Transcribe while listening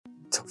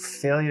So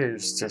failure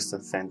is just a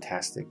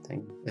fantastic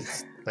thing.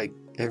 It's like,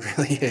 it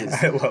really is.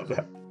 I love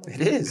that.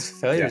 It is.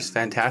 Failure is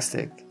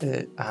fantastic.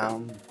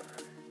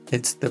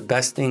 It's the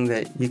best thing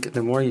that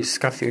the more you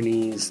scuff your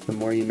knees, the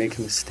more you make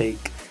a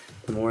mistake,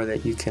 the more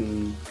that you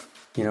can,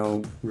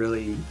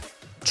 really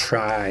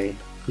try,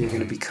 you're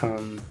going to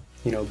become,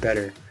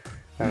 better.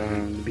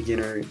 The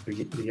beginner,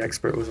 the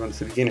expert was once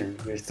the beginner.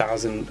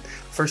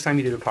 First time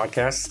you did a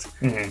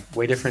podcast,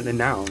 way different than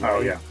now. Right? Oh,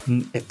 yeah.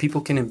 If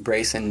people can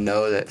embrace and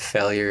know that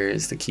failure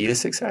is the key to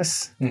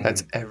success,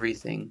 that's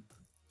everything.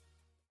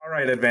 All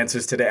right,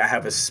 Advancers, today I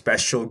have a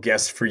special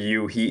guest for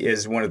you. He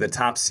is one of the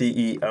top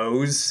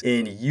CEOs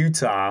in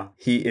Utah.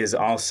 He is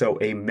also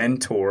a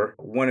mentor,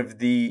 one of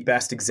the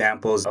best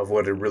examples of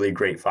what a really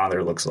great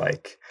father looks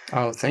like.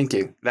 Oh, thank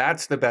you.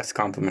 That's the best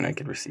compliment I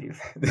could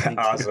receive.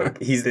 Awesome.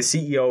 He's the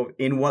CEO of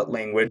In What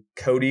Language,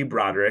 Cody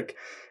Broderick.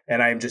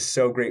 And I am just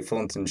so grateful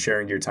and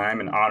sharing your time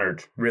and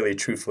honored, really,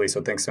 truthfully.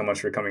 So thanks so much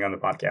for coming on the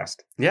podcast.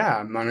 Yeah,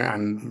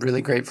 I'm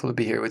really grateful to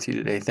be here with you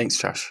today. Thanks,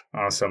 Josh.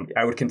 Awesome.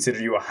 I would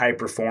consider you a high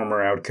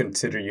performer. I would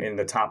consider you in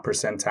the top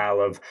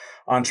percentile of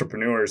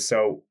entrepreneurs.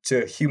 So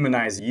to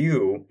humanize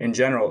you in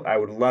general, I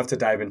would love to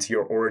dive into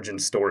your origin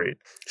story.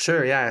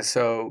 Sure. Yeah.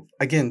 So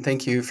again,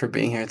 thank you for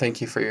being here.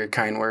 Thank you for your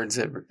kind words.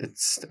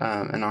 It's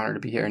an honor to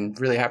be here and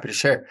really happy to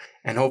share.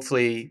 And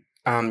hopefully,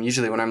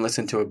 usually when I'm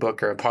listening to a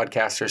book or a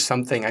podcast or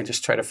something, I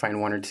just try to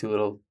find one or two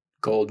little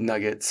gold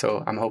nuggets.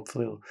 So I'm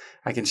hopefully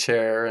I can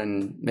share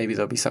and maybe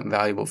there'll be something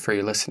valuable for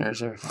your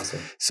listeners. Awesome.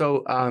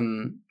 So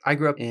I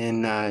grew up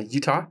in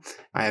Utah.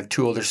 I have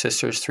 2 older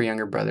sisters, 3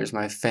 younger brothers.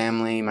 My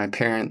family, my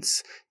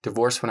parents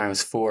divorced when I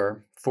was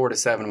 4. 4 to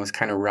 7 was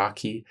kind of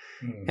rocky.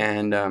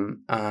 And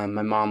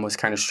my mom was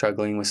kind of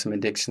struggling with some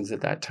addictions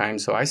at that time.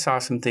 So I saw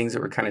some things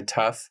that were kind of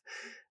tough.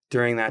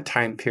 During that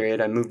time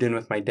period, I moved in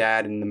with my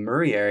dad in the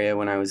Murray area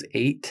when I was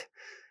 8,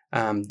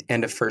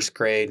 end of first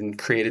grade, and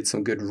created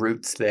some good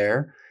roots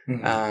there.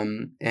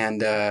 And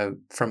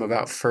from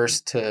about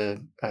 1st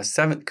to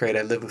 7th grade,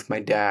 I lived with my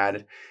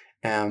dad.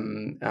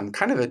 I'm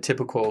kind of a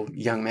typical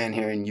young man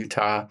here in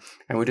Utah.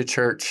 I went to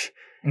church.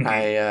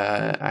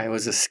 I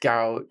was a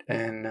scout,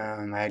 and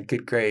I had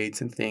good grades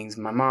and things.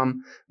 My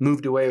mom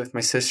moved away with my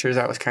sisters.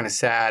 That was kind of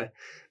sad.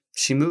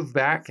 She moved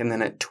back, and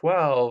then at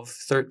 12,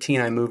 13,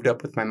 I moved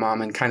up with my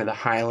mom in kind of the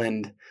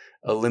Highland,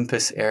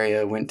 Olympus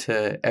area, went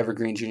to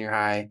Evergreen Junior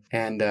High,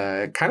 and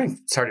kind of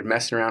started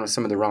messing around with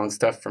some of the wrong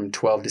stuff from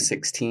 12 to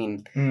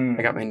 16.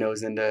 I got my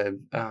nose into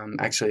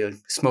actually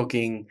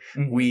smoking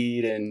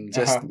weed and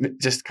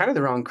just kind of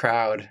the wrong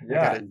crowd. I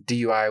got a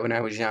DUI when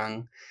I was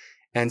young.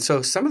 And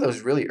so some of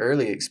those really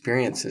early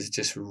experiences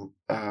just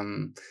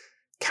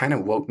kind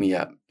of woke me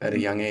up at a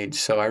young age.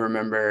 So I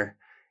remember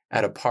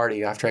at a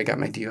party after I got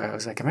my DUI, I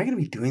was like, am I going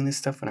to be doing this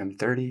stuff when I'm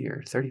 30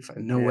 or 35?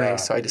 No way.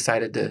 So I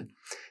decided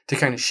to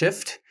kind of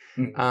shift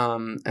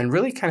and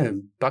really kind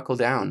of buckle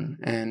down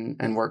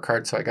and work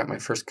hard. So I got my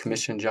first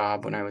commission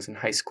job when I was in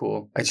high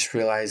school. I just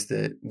realized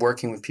that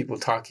working with people,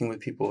 talking with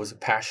people was a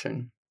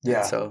passion.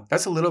 Yeah. So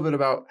that's a little bit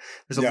about,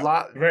 there's a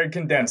lot. Very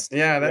condensed.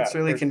 Yeah, that's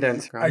really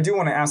condensed. I do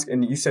want to ask,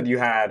 and you said you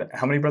had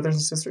how many brothers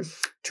and sisters?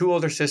 2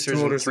 older sisters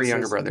and 3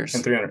 younger brothers.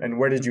 And 3 younger. And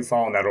where did you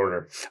fall in that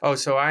order? Oh,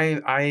 so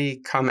I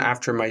come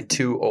after my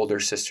 2 older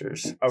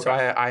sisters. Okay. So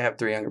I have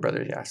 3 younger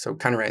brothers, yeah. So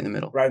kind of right in the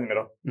middle. Right in the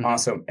middle.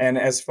 Awesome. And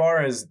as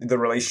far as the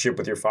relationship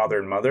with your father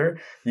and mother,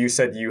 you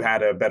said you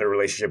had a better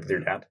relationship with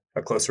your dad.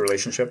 A closer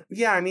relationship?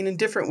 Yeah, I mean, in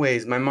different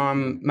ways. My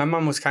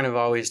mom was kind of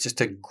always just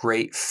a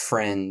great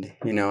friend,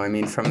 I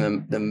mean,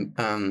 from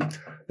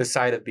the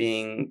side of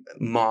being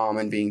mom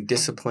and being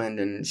disciplined,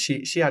 and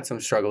she had some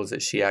struggles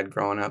that she had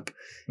growing up,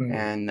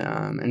 and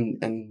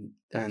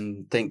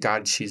thank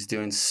God she's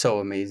doing so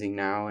amazing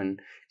now,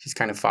 and she's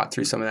kind of fought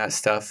through some of that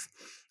stuff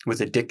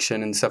with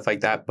addiction and stuff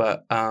like that.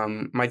 But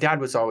my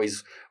dad was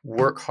always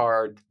work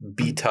hard,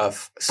 be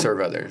tough, serve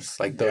others,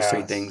 like those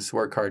 3 things: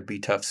 work hard, be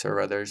tough, serve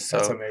others. So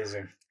that's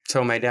amazing.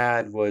 So my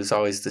dad was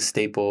always the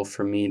staple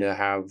for me to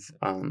have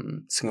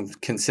some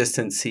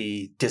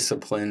consistency,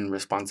 discipline,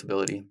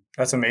 responsibility.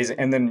 That's amazing.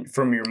 And then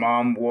from your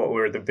mom, what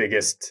were the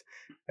biggest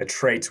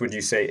traits, would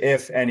you say,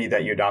 if any,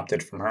 that you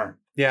adopted from her?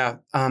 Yeah,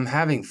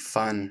 having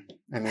fun.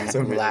 I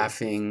mean,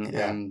 laughing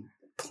and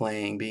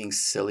playing, being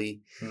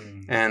silly.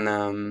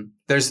 And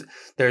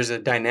there's a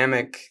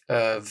dynamic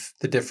of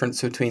the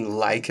difference between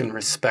like and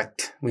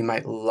respect. We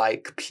might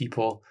like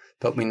people,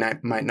 but we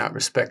might not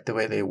respect the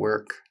way they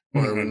work.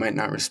 Or we might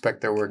not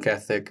respect their work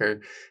ethic.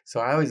 So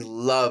I always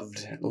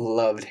loved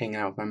hanging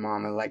out with my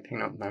mom. I liked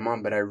hanging out with my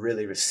mom, but I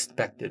really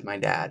respected my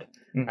dad.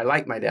 I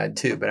liked my dad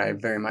too, but I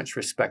very much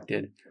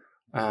respected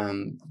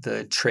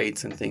the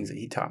traits and things that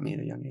he taught me at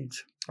a young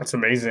age. That's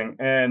amazing.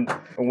 And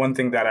one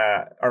thing that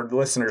our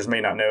listeners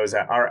may not know is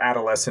that our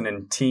adolescent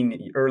and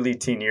early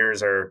teen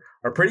years are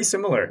pretty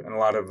similar in a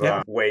lot of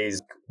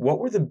ways. What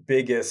were the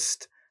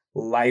biggest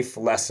life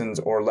lessons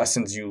or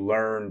lessons you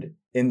learned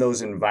in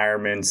those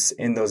environments,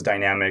 in those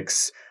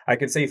dynamics. I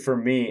could say for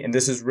me, and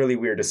this is really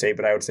weird to say,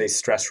 but I would say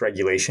stress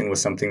regulation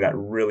was something that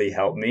really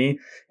helped me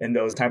in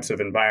those types of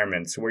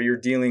environments where you're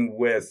dealing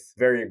with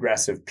very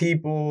aggressive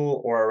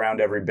people, or around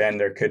every bend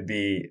there could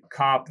be a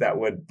cop that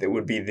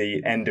would be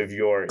the end of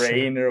your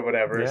brain or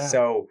whatever. Yeah.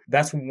 So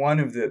that's one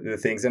of the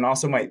things. And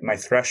also my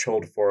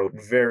threshold for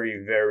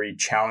very, very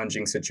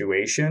challenging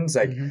situations,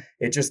 like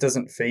it just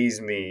doesn't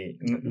faze me.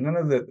 None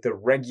of the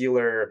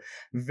regular,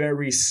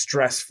 very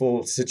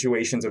stressful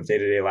situations of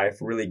day-to-day life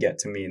really get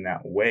to me in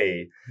that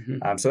way.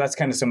 So that's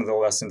kind of some of the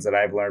lessons that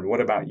I've learned.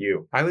 What about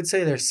you? I would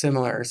say they're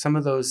similar. Some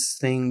of those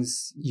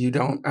things you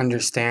don't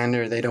understand,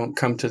 or they don't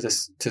come to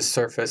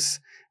surface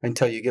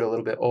until you get a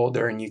little bit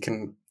older and you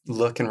can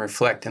look and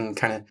reflect and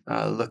kind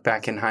of look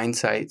back in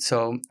hindsight.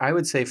 So I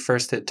would say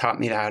first it taught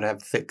me how to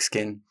have thick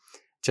skin,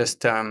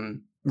 just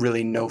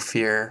really no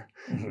fear,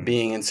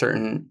 being in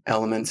certain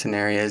elements and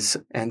areas.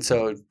 And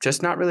so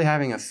just not really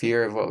having a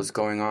fear of what was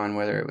going on,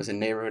 whether it was a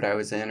neighborhood I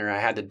was in or I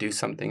had to do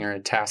something or a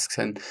task.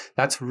 And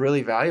that's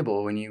really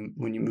valuable when you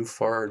move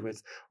forward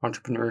with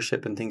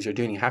entrepreneurship and things you're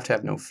doing. You have to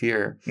have no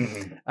fear.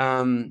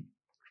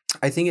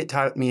 I think it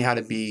taught me how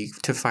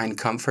to find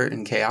comfort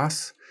in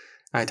chaos.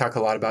 I talk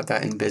a lot about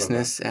that in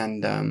business,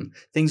 and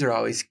things are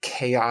always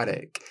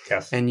chaotic.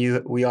 Yes. And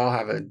we all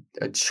have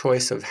a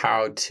choice of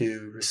how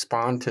to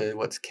respond to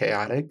what's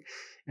chaotic,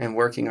 and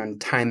working on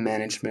time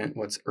management,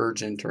 what's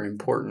urgent or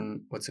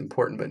important, what's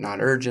important but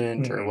not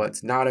urgent, or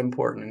what's not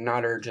important and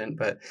not urgent.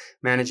 But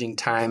managing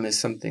time is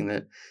something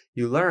that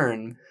you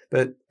learn.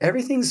 But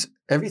everything,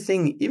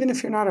 even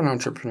if you're not an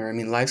entrepreneur, I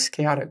mean, life's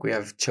chaotic. We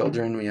have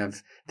children, we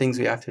have things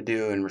we have to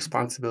do, and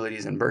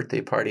responsibilities and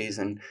birthday parties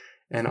and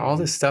all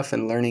this stuff,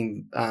 and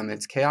learning,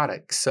 it's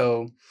chaotic.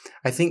 So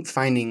I think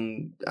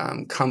finding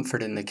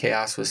comfort in the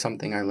chaos was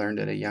something I learned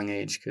at a young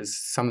age, because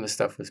some of the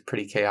stuff was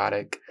pretty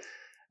chaotic.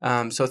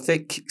 So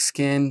thick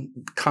skin,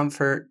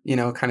 comfort,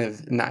 kind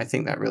of, and I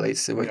think that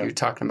relates to what you're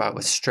talking about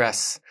with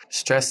stress.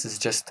 Stress is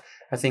just,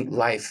 I think,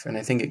 life. And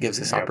I think it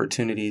gives us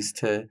opportunities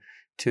to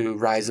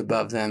rise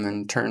above them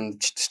and turn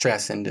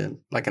stress into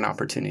like an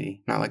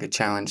opportunity, not like a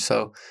challenge.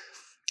 So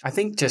I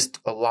think just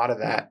a lot of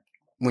that,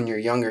 when you're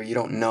younger, you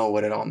don't know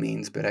what it all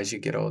means. But as you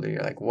get older,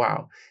 you're like,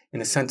 wow, in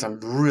a sense, I'm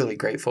really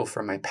grateful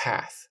for my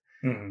path,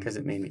 because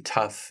it made me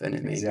tough, and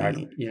it made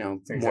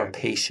me, more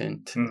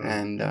patient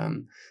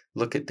and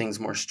look at things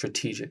more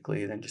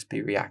strategically than just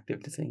be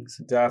reactive to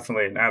things.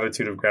 Definitely an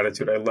attitude of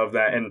gratitude. I love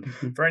that. And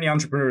for any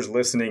entrepreneurs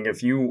listening,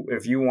 if you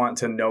want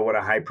to know what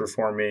a high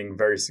performing,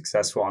 very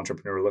successful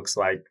entrepreneur looks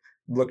like,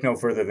 look no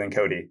further than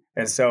Cody.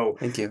 And so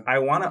thank you. I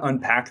want to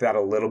unpack that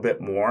a little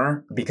bit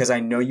more, because I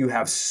know you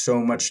have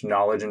so much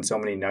knowledge and so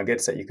many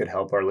nuggets that you could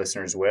help our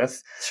listeners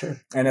with. Sure.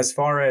 And as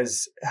far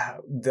as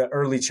the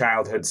early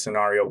childhood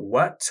scenario,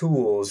 what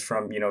tools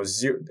from,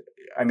 zero,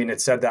 I mean,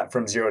 it said that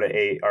from 0 to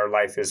 8, our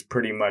life is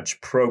pretty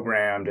much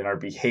programmed, and our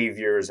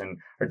behaviors and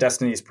our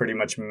destiny is pretty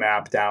much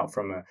mapped out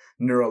from a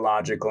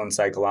neurological and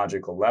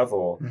psychological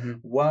level.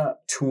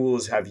 What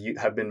tools have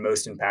been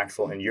most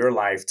impactful in your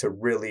life to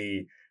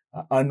really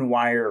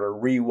unwire or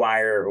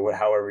rewire, or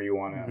however you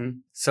want to?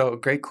 So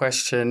great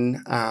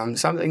question.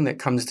 Something that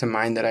comes to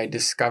mind that I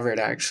discovered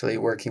actually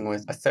working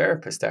with a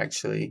therapist,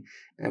 actually,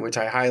 and which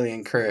I highly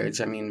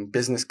encourage. I mean,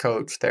 business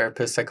coach,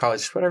 therapist,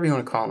 psychologist, whatever you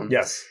want to call them.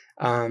 Yes.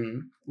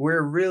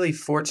 We're really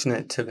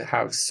fortunate to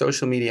have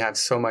social media have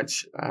so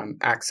much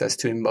access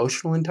to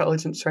emotional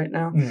intelligence right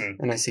now.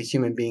 And I see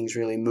human beings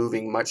really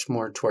moving much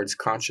more towards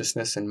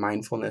consciousness and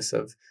mindfulness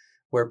of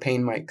where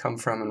pain might come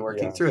from and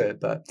working through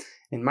it. But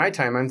in my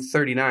time, I'm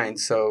 39.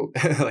 So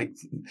like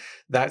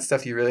that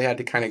stuff, you really had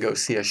to kind of go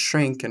see a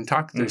shrink and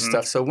talk through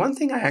stuff. So one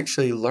thing I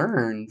actually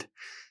learned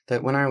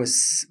that when I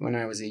was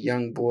a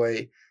young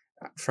boy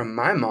from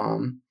my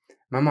mom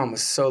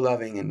was so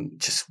loving and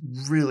just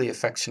really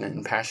affectionate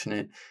and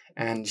passionate,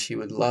 and she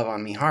would love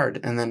on me hard.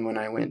 And then when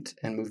I went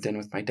and moved in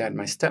with my dad,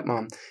 my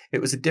stepmom, it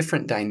was a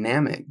different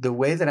dynamic. The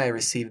way that I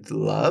received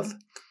love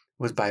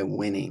was by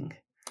winning.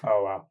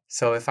 Oh, wow.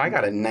 So if I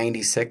got a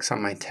 96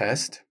 on my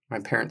test, my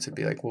parents would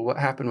be like, well, what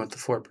happened with the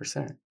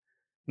 4%?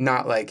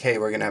 Not like, hey,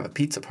 we're going to have a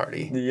pizza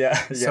party.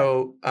 Yeah.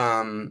 So,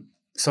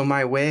 so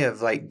my way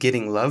of like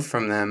getting love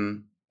from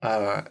them,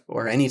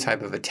 or any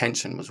type of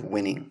attention, was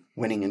winning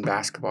in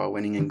basketball,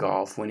 winning in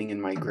golf, winning in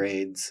my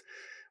grades,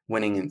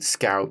 winning in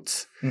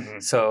scouts.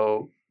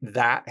 So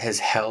that has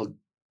held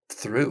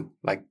through.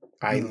 Like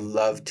I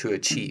love to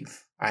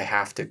achieve. I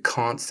have to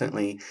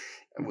constantly,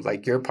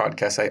 like your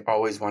podcast, I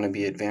always want to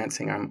be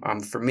advancing.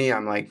 For me,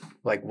 I'm like,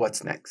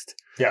 what's next?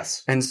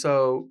 Yes. And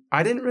so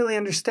I didn't really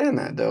understand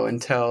that though,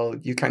 until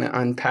you kind of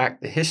unpack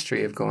the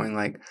history of going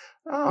like,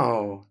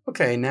 oh,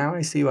 okay, now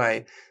I see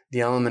why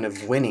the element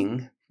of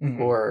winning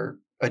or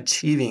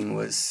achieving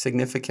was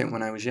significant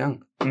when I was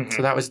young.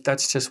 So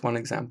that's just one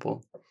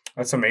example.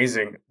 That's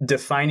amazing.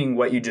 Defining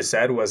what you just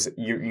said was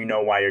you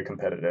know why you're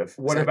competitive.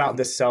 What Exactly. about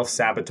the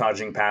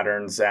self-sabotaging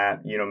patterns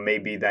that,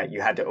 maybe that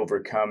you had to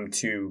overcome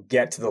to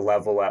get to the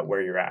level at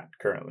where you're at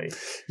currently?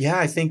 Yeah,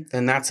 I think,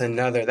 and that's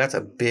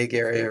a big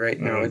area right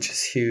now, which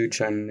is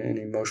huge on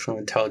emotional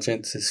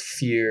intelligence, is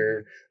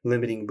fear,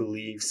 limiting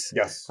beliefs,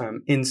 Yes.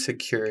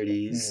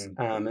 Insecurities,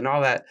 and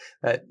all that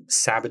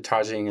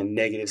sabotaging and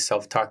negative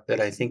self-talk that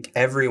I think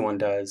everyone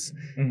does.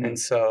 And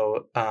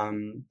so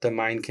the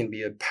mind can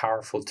be a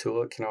powerful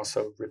tool. It can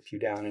also rip you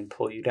down and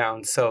pull you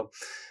down. So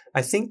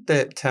I think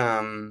that,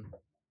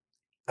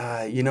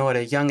 at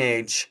a young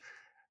age,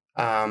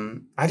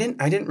 I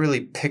didn't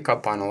really pick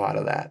up on a lot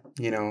of that,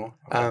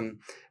 Okay.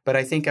 but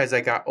I think as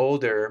I got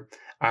older,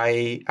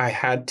 I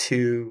had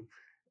to,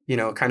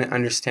 kind of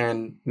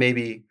understand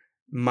maybe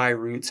my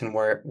roots and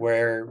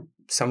where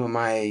some of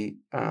my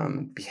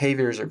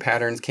behaviors or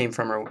patterns came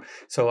from.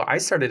 So I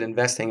started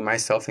investing in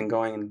myself and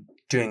going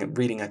and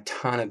reading a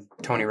ton of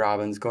Tony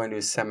Robbins, going to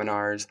his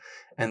seminars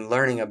and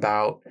learning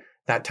about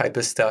that type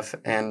of stuff,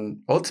 and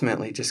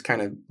ultimately just kind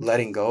of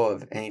letting go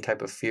of any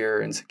type of fear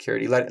or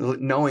insecurity,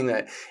 knowing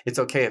that it's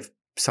okay if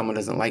someone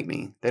doesn't like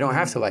me. They don't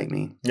have to like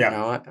me.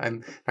 Yeah.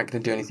 I'm not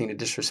going to do anything to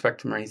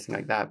disrespect them or anything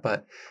like that.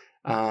 But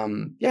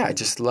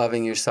just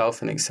loving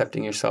yourself and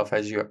accepting yourself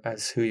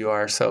as who you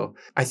are. So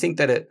I think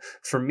that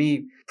for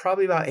me,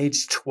 probably about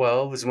age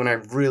 12 is when I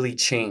really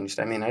changed.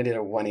 I mean, I did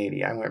a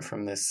 180. I went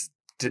from this,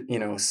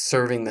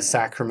 serving the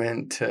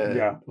sacrament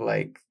to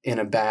like in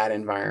a bad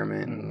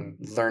environment,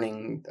 and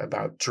learning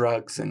about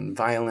drugs and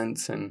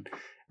violence, and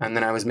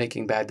then I was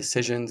making bad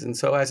decisions. And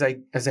so as I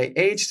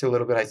aged a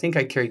little bit, I think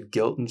I carried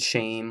guilt and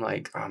shame,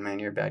 like, oh man,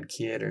 you're a bad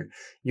kid, or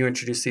you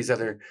introduced these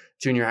other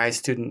junior high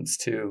students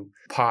to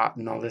pot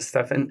and all this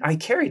stuff. And I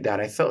carried that.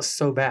 I felt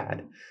so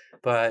bad.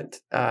 But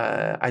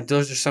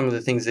those are some of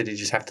the things that you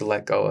just have to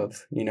let go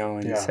of,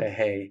 and say,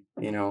 hey,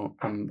 I know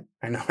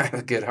I have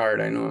a good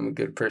heart. I know I'm a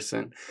good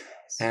person.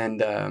 And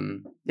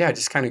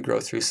just kind of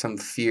grow through some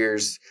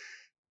fears,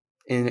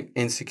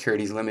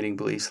 insecurities, limiting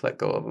beliefs, let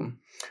go of them.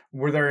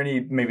 Were there any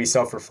maybe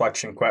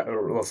self-reflection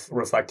or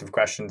reflective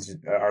questions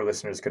our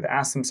listeners could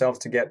ask themselves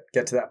to get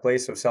to that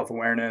place of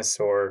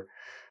self-awareness, or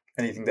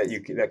anything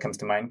that comes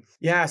to mind?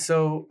 Yeah,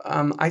 so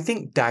I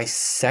think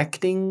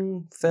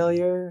dissecting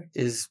failure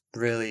is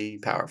really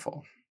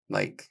powerful.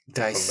 Like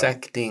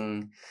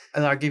dissecting,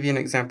 and I'll give you an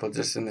example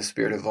just in the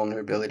spirit of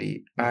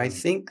vulnerability. I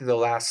think the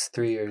last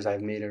 3 years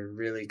I've made a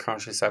really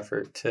conscious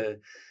effort to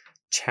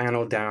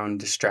channel down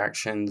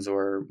distractions,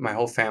 or my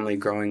whole family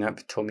growing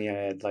up told me I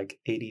had like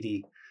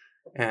ADD.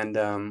 And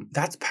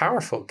that's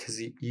powerful because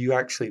you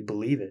actually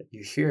believe it.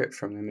 You hear it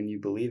from them and you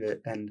believe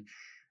it. And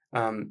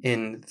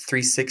in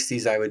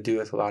 360s, I would do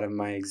with a lot of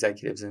my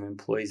executives and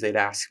employees, they'd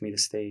ask me to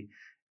stay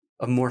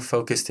more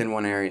focused in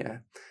one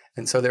area.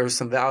 And so there was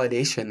some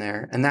validation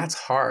there. And that's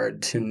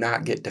hard to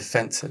not get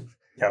defensive.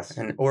 Yes.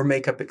 Or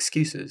make up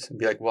excuses and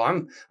be like,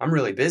 well, I'm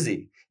really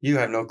busy. You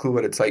have no clue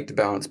what it's like to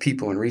balance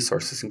people and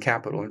resources and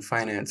capital and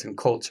finance and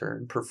culture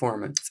and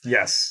performance.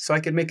 Yes. So I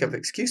could make up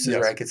excuses,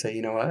 or I could say,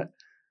 you know what?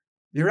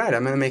 You're right.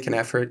 I'm going to make an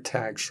effort to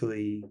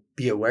actually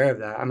be aware of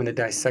that. I'm going to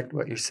dissect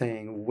what you're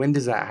saying. When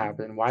does that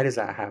happen? Why does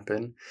that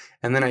happen?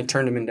 And then I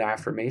turn them into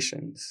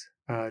affirmations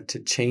to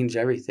change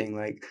everything.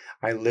 Like,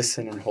 I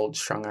listen and hold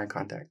strong eye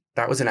contact.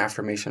 That was an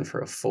affirmation for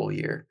a full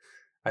year.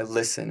 I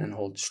listen and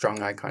hold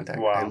strong eye contact.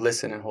 Wow. I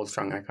listen and hold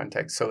strong eye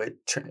contact. So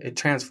it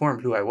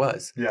transformed who I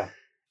was. Yeah.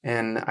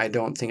 And I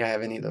don't think I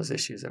have any of those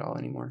issues at all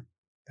anymore.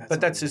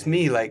 That's just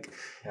me. Like,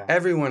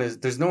 everyone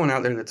there's no one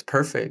out there that's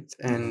perfect.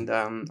 And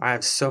I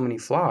have so many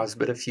flaws.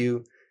 But if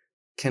you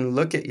can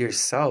look at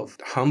yourself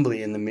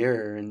humbly in the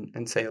mirror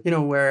and say,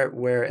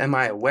 where am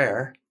I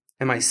aware?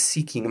 Am I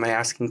seeking? Am I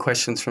asking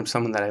questions from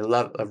someone that I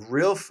love? A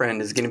real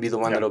friend is going to be the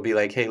one that'll be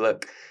like, hey,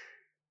 look,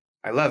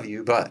 I love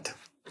you, but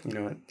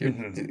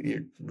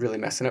you're really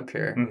messing up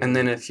here. And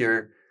then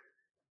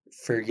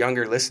for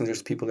younger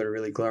listeners, people that are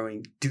really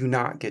growing, do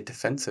not get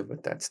defensive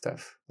with that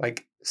stuff.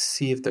 Like,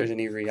 see if there's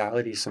any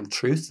reality, some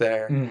truth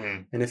there.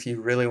 And if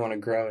you really want to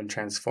grow and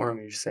transform,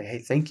 you just say, hey,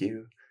 thank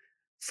you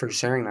for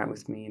sharing that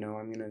with me.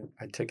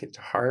 I took it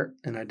to heart,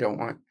 and I don't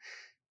want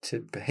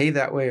to behave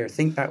that way or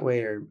think that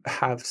way or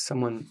have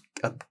someone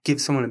give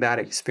someone a bad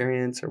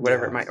experience or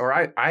whatever it might. Or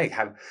I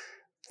have,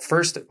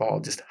 first of all,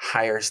 just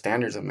higher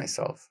standards of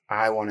myself.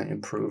 I want to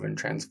improve and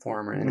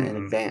transform and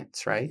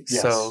advance, right?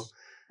 Yes. So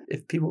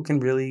if people can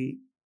really,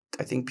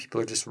 I think people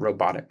are just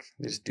robotic.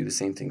 They just do the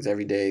same things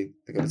every day.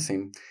 They go to the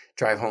same,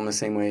 drive home the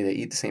same way. They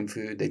eat the same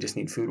food. They just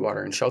need food,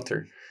 water, and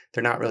shelter.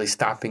 They're not really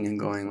stopping and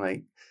going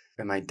like,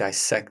 am I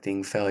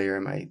dissecting failure?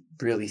 Am I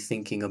really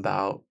thinking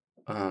about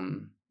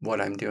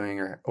what I'm doing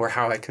or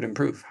how I could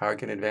improve, how I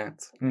could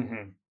advance?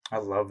 I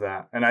love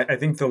that. And I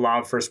think the law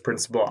of first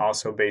principle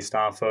also based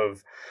off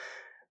of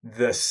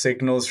the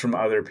signals from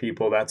other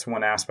people, that's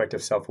one aspect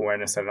of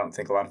self-awareness that I don't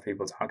think a lot of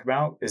people talk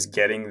about, is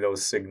getting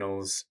those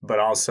signals, but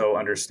also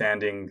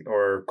understanding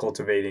or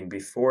cultivating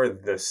before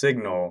the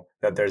signal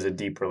that there's a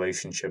deep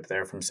relationship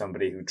there from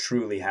somebody who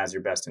truly has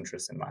your best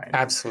interest in mind.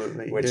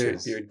 Absolutely. Which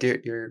your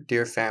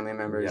dear family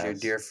members, your Yes.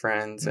 dear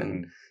friends,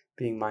 and Mhm.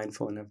 being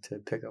mindful enough to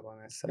pick up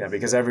on that stuff. Yeah,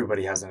 because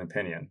everybody has an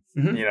opinion.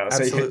 Mhm.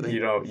 So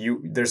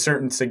Absolutely. there's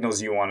certain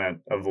signals you want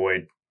to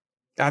avoid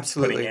putting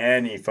Absolutely.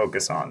 any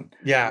focus on,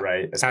 Yeah.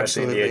 right?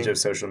 Especially in the age Absolutely. of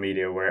social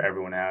media where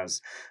everyone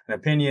has an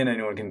opinion,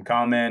 anyone can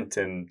comment,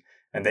 and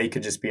they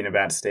could just be in a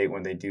bad state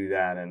when they do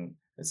that. And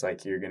it's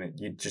like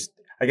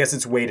I guess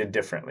it's weighted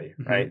differently,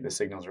 Mhm. right? The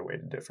signals are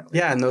weighted differently.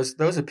 Yeah, and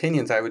those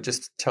opinions, I would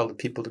just tell the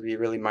people to be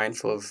really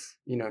mindful of,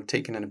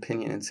 taking an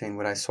opinion and saying,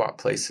 would I swap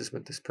places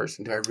with this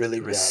person? Do I really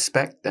Yeah.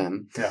 respect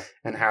them? Yeah.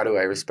 And how do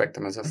I respect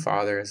them as a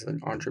father, as an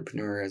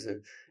entrepreneur, as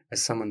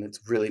someone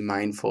that's really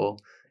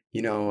mindful,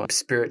 a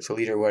spiritual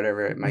leader,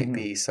 whatever it might Mhm.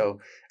 be. So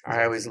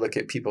I always look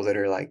at people that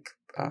are like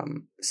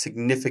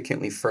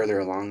significantly further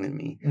along than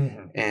me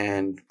Mhm.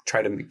 and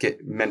try to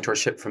get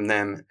mentorship from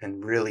them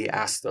and really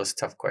ask those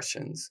tough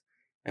questions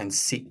and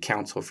seek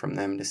counsel from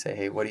them to say,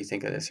 hey, what do you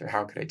think of this? Or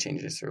how could I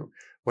change this? Or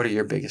what are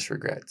your biggest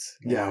regrets?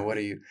 Yeah. What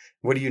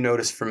do you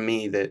notice from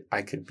me that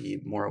I could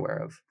be more aware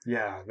of?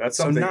 Yeah, that's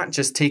So something. not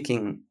just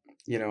taking,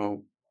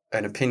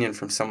 an opinion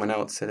from someone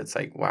else that it's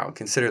like, wow,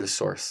 consider the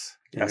source,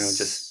 Yes.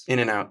 just in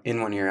and out, in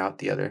one ear, out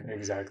the other.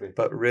 Exactly.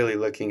 But really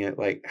looking at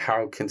like,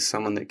 how can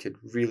someone that could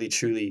really,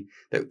 truly,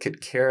 that could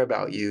care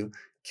about you,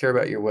 care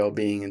about your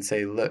well-being and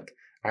say, look,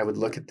 I would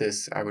look at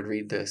this, I would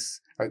read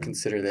this, I would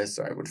consider this,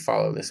 or I would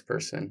follow this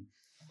person.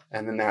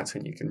 And then that's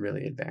when you can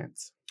really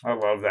advance. I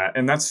love that.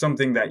 And that's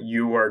something that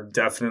you are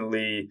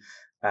definitely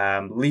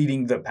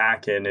leading the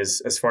pack in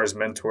as far as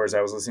mentors.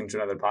 I was listening to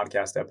another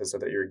podcast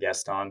episode that you're a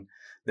guest on,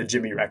 the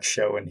Jimmy Rex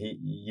show, and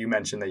you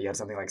mentioned that you had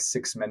something like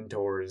 6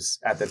 mentors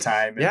at the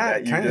time, and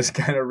that you just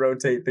kind of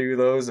rotate through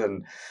those.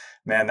 And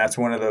man, that's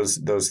one of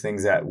those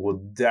things that will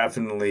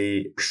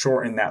definitely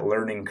shorten that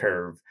learning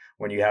curve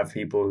when you have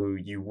people who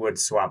you would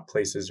swap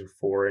places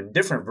for in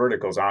different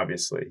verticals,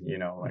 obviously,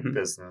 like Mhm.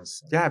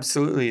 business. Yeah,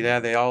 absolutely. Yeah,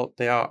 they all,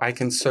 I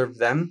can serve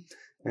them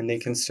and they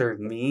can serve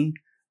me.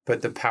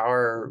 But the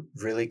power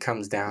really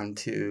comes down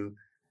to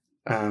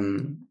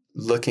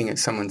looking at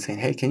someone saying,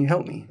 hey, can you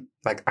help me?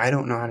 Like, I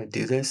don't know how to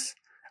do this.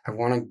 I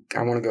want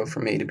to go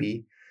from A to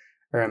B,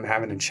 or I'm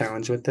having a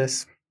challenge with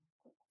this.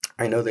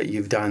 I know that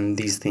you've done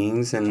these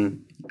things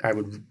and I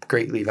would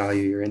greatly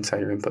value your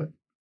insight or input.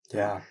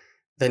 Yeah.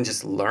 Then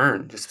just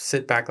learn, just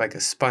sit back like a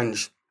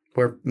sponge.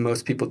 Where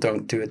most people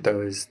don't do it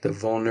though is the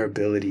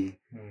vulnerability,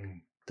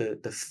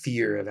 the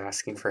fear of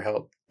asking for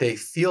help. They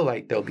feel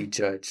like they'll be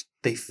judged.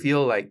 They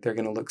feel like they're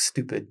going to look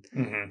stupid.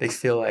 Mm-hmm. They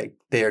feel like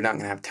they are not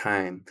going to have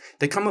time.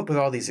 They come up with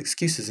all these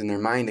excuses in their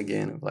mind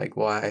again of like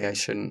why I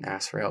shouldn't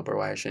ask for help or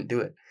why I shouldn't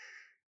do it.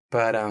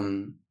 But I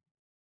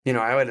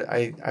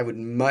would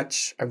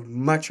much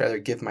rather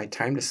give my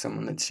time to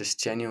someone that's just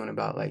genuine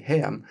about like,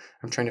 hey, I'm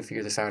trying to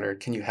figure this out, or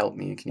can you help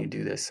me? Can you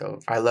do this? So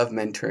I love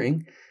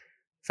mentoring.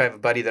 If I have a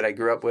buddy that I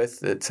grew up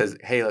with that says,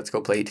 hey, let's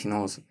go play 18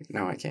 holes.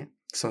 No, I can't.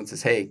 If someone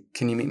says, hey,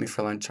 can you meet me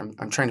for lunch?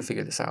 I'm trying to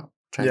figure this out. I'm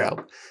trying to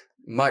help.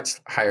 Much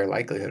higher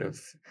likelihood of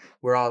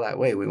we're all that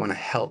way. We want to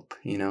help,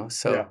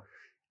 So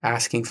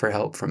asking for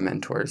help from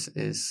mentors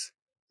is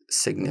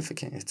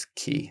significant. It's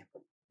key.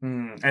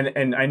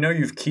 And I know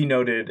you've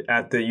keynoted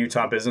at the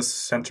Utah Business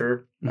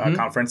Center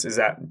conference. Is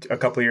that a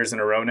couple of years in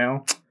a row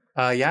now?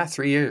 Yeah,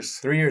 3 years.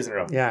 3 years in a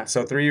row. Yeah.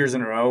 So 3 years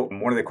in a row.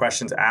 One of the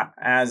questions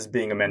as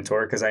being a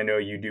mentor, because I know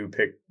you do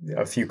pick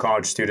a few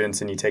college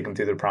students and you take them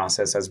through the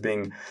process as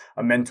being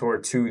a mentor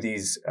to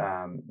these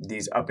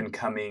up and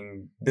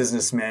coming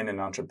businessmen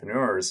and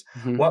entrepreneurs.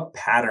 Mm-hmm. What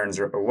patterns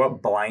or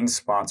what blind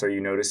spots are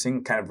you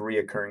noticing? Kind of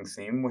reoccurring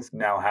theme with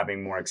now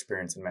having more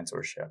experience in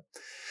mentorship.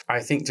 I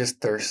think just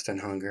thirst and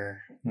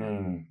hunger.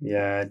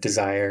 Yeah,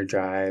 desire,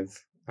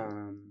 drive.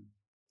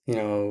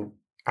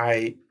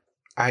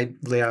 I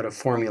lay out a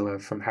formula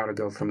from how to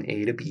go from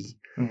A to B.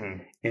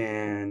 Mm-hmm.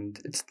 And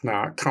it's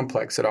not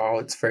complex at all.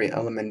 It's very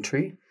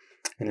elementary.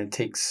 And it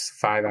takes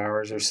 5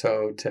 hours or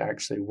so to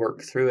actually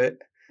work through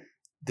it.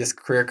 This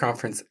career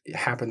conference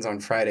happens on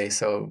Friday.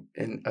 So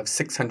of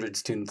 600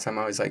 students, I'm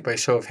always like, by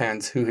show of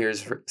hands, who here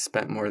has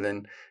spent more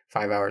than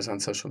 5 hours on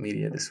social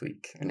media this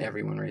week? And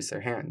everyone raised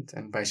their hand.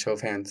 And by show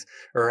of hands,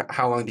 or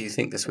how long do you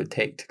think this would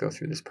take to go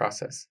through this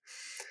process?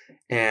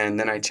 And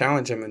then I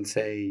challenge them and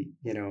say,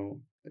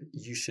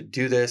 you should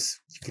do this.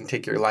 You can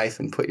take your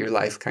life and put your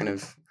life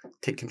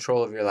take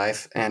control of your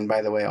life. And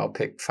by the way, I'll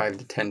pick 5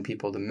 to 10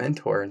 people to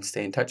mentor and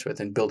stay in touch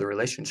with and build a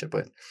relationship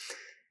with.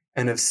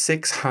 And of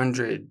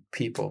 600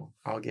 people,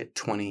 I'll get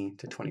 20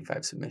 to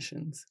 25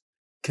 submissions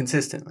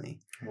consistently.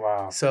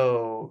 Wow.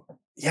 So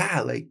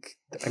yeah, like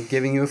I'm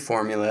giving you a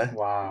formula.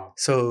 Wow.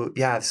 So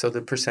yeah, so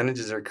the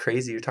percentages are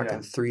crazy. You're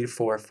talking 3 to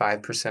 4 or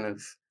 5%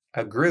 of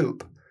a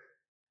group.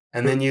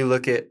 And then you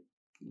look at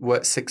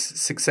what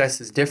success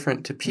is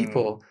different to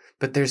people,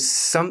 But there's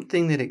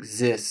something that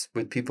exists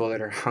with people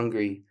that are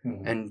hungry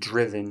Mm. and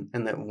driven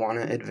and that want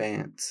to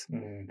advance.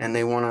 Mm. And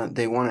they want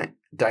to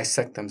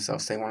dissect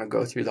themselves. They want to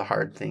go through the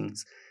hard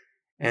things.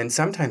 And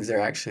sometimes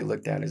they're actually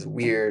looked at as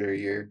weird, or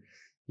you're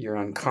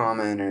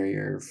uncommon, or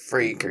you're a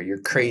freak, or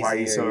you're crazy. Why are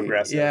you so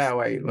aggressive? Yeah,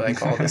 why,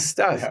 like all this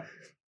stuff. Yeah.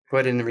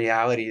 But in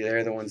reality,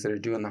 they're the ones that are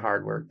doing the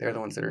hard work. They're the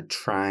ones that are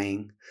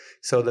trying.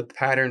 So the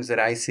patterns that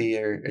I see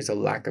is a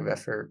lack of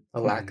effort, a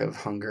lack of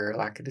hunger, a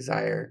lack of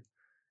desire.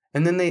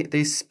 And then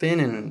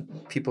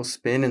people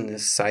spin in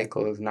this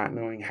cycle of not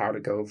knowing how to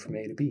go from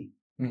A to B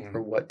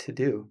or what to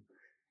do.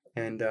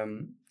 And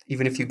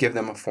even if you give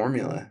them a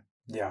formula,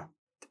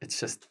 it's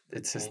just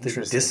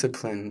the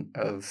discipline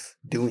of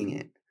doing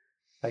it,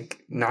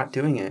 like not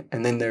doing it.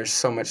 And then there's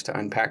so much to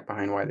unpack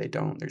behind why they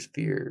don't. There's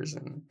fears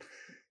and,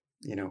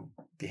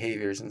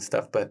 behaviors and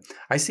stuff. But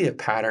I see a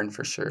pattern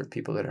for sure of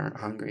people that aren't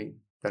hungry,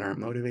 that aren't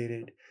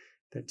motivated,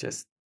 that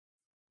just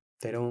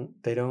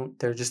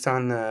they're just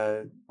on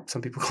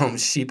some people call them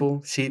sheep.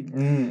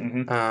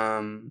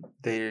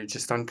 They're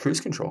just on cruise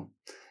control.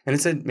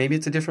 And maybe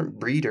it's a different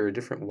breed or a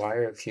different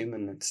wire of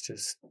human that's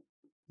just,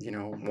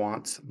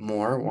 wants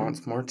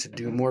more to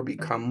do more,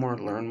 become more,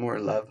 learn more,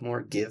 love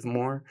more, give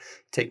more,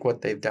 take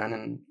what they've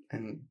done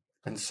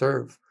and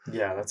serve.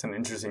 Yeah, that's an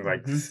interesting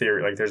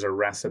theory. Like there's a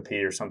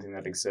recipe or something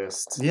that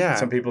exists. Yeah.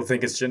 Some people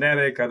think it's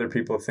genetic. Other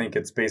people think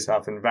it's based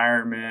off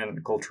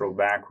environment, cultural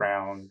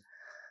background.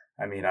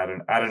 I mean, I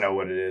don't know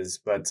what it is,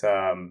 but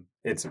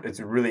it's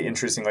really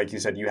interesting. Like you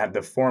said, you had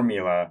the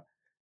formula,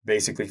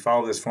 basically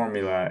follow this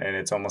formula, and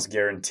it's almost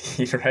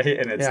guaranteed, right?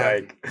 And it's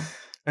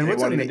and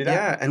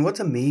what's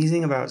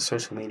amazing about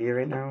social media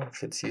right now,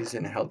 if it's used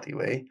in a healthy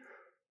way,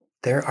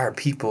 there are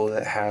people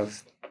that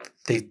have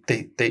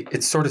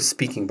it's sort of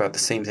speaking about the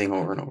same thing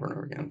over and over and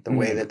over again. The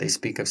way that they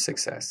speak of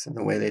success and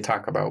the way they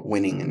talk about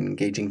winning and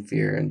engaging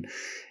fear, and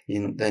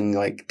then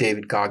like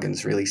David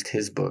Goggins released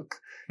his book.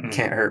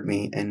 Can't Hurt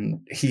Me, and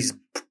he's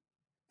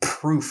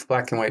proof,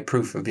 black and white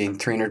proof of being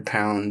 300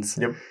 pounds,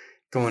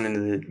 going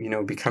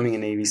into becoming a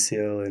Navy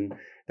SEAL. And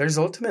there's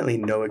ultimately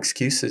no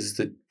excuses.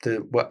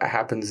 What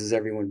happens is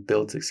everyone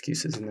builds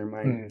excuses in their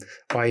mind.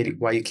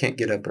 Why you can't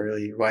get up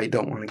early, why you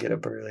don't want to get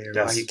up early, or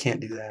why you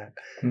can't do that,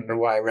 or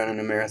why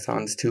running a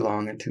marathon is too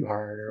long and too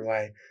hard, or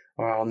why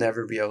I'll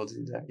never be able to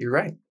do that. You're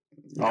right.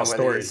 All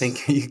stories. You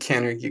think you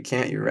can or you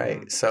can't, you're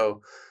right.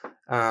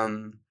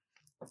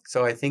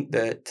 So I think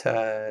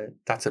that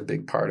that's a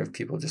big part of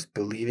people just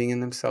believing in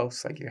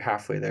themselves. Like you're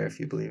halfway there if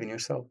you believe in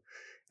yourself,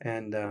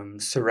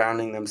 and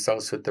surrounding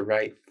themselves with the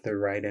right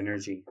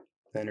energy.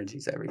 The energy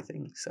is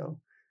everything. So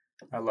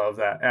I love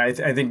that.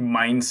 I think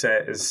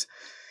mindset is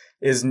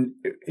it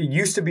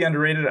used to be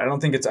underrated. I don't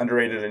think it's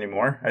underrated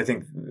anymore. I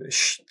think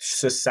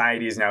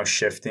society is now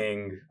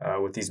shifting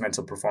with these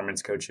mental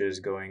performance coaches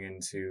going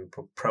into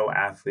pro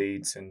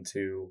athletes,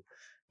 into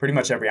pretty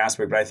much every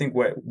aspect. But I think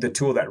what the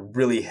tool that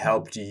really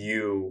helped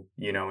you,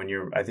 in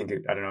your, I don't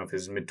know if it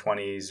was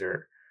mid-20s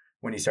or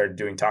when you started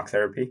doing talk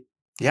therapy.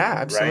 Yeah,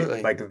 absolutely.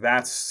 Right? Like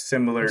that's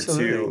similar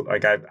to,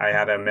 like I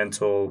had a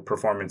mental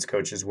performance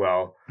coach as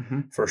well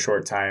for a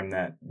short time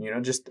that,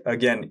 just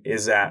again,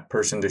 is that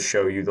person to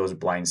show you those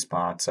blind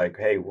spots. Like,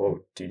 hey, well,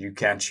 did you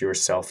catch your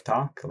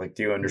self-talk? Like,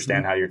 do you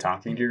understand how you're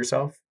talking to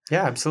yourself?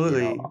 Yeah,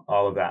 absolutely.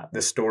 All of that.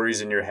 The stories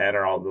in your head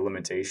are all the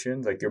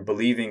limitations. Like you're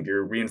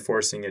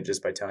reinforcing it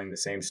just by telling the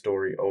same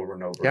story over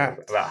and over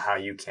about how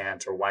you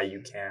can't or why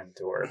you can't,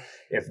 or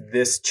if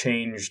this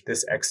changed,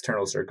 this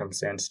external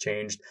circumstance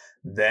changed,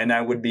 then I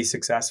would be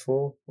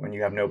successful, when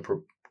you have no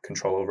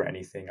control over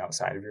anything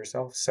outside of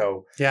yourself.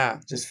 So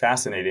just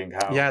fascinating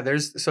how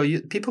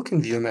people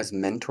can view them as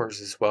mentors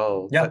as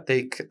well. But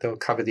they'll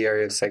cover the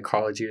area of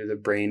psychology or the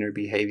brain or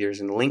behaviors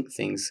and link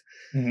things.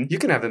 You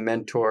can have a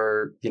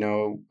mentor,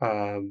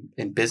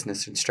 in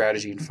business and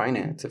strategy and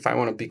finance. If I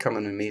want to become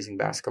an amazing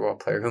basketball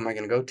player, who am I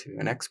going to go to?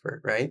 An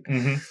expert, right?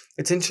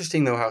 It's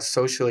interesting though how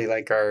socially,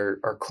 like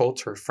our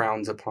culture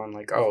frowns upon,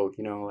 like, I don't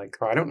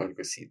know to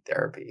go see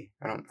therapy.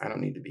 I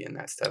don't need to be in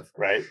that stuff.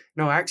 Right.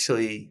 No,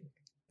 actually,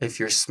 if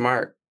you're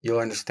smart, you'll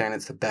understand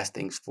it's the best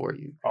things for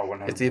you. Oh,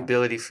 100%. It's the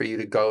ability for you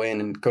to go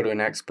in and go to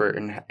an expert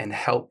and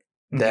help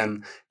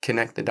them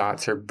connect the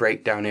dots or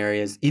break down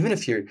areas. Even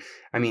if you're,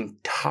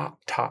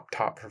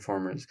 top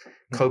performers,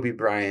 Kobe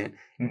Bryant,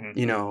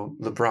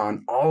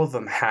 LeBron, all of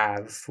them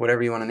have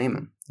whatever you want to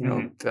name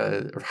them,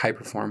 high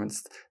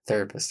performance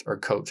therapist or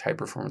coach, high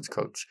performance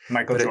coach.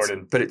 Michael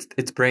Jordan. But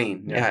it's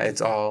brain. Yeah, it's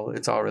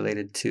all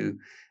related to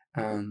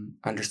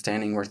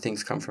understanding where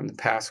things come from the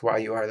past, why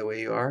you are the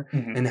way you are,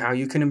 and how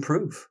you can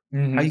improve,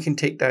 how you can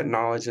take that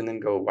knowledge and then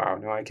go, wow,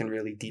 now I can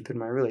really deepen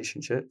my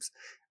relationships.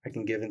 I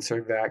can give and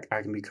serve back.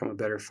 I can become a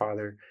better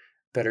father,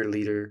 better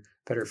leader,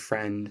 better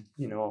friend,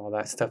 all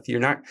that stuff.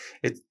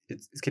 It's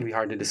going to be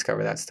hard to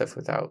discover that stuff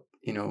without,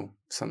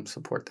 some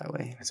support that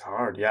way. It's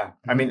hard. Yeah.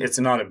 I mean, it's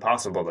not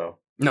impossible though.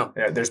 No.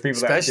 Yeah, there's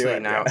people especially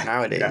that do it.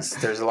 Nowadays.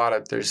 There's a lot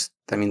of,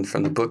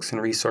 from the books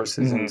and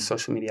resources and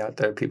social media out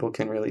there, people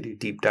can really do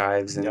deep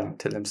dives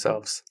into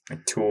themselves.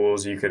 Like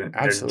tools,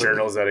 there's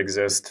journals that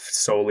exist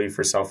solely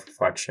for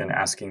self-reflection,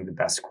 asking the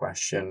best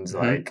questions,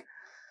 like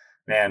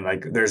man,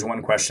 like there's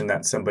one question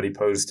that somebody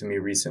posed to me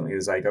recently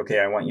is like, okay,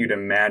 I want you to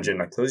imagine,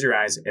 like close your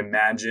eyes,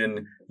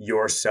 imagine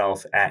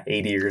yourself at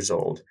 80 years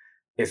old.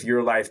 If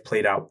your life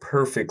played out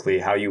perfectly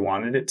how you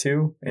wanted it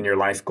to, and your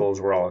life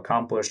goals were all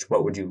accomplished,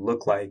 what would you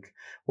look like?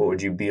 What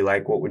would you be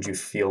like? What would you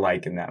feel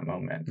like in that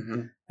moment?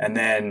 Mm-hmm. And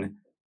then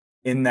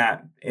in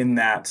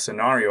that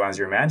scenario, as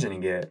you're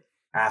imagining it,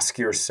 ask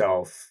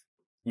yourself,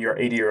 your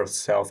 80-year-old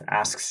self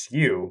asks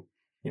you,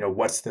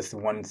 what's the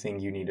one thing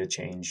you need to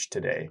change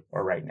today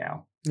or right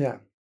now? Yeah.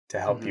 To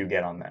help Mm-hmm. you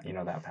get on that,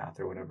 that path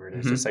or whatever it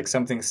is. Mm-hmm. Just like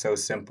something so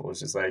simple.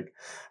 It's just like,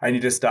 I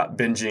need to stop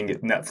binging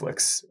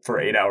Netflix for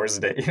 8 hours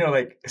a day.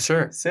 Like,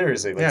 sure.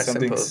 Seriously, like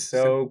something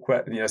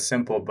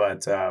simple,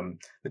 but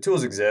the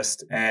tools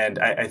exist. And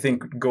I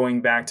think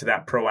going back to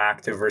that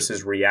proactive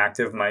versus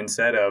reactive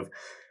mindset of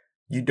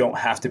you don't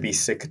have to be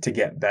sick to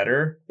get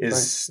better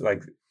is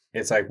like,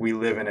 it's like we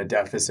live in a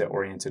deficit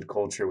oriented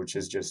culture, which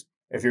is just,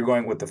 if you're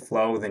going with the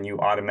flow, then you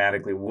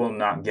automatically will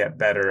not get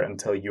better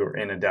until you're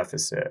in a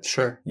deficit.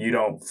 Sure. You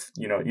don't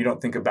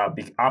think about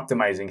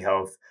optimizing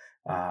health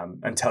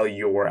until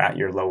you're at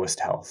your lowest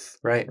health.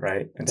 Right.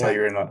 Until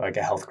you're in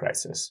a health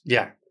crisis.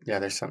 Yeah. Yeah.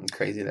 There's something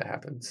crazy that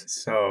happens.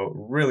 So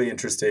really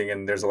interesting.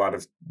 And there's a lot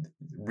of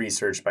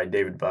research by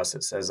David Buss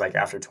that says like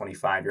after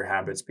 25, your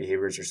habits,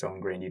 behaviors are so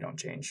ingrained, you don't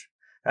change.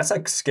 That's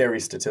like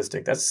scary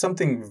statistic. That's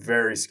something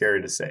very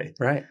scary to say.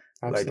 Right.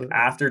 Absolutely. Like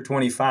after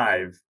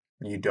 25,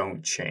 you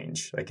don't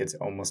change. Like it's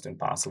almost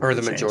impossible. Or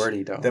the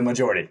majority don't. The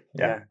majority.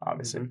 Yeah.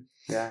 Obviously.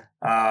 Mm-hmm. Yeah.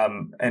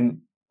 And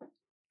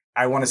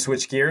I want to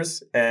switch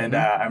gears and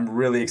I'm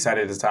really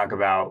excited to talk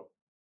about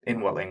In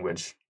What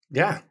Language.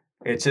 Yeah.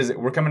 It's just,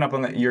 you're coming up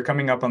on the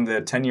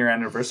 10-year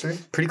anniversary?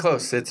 Pretty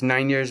close. It's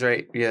 9 years,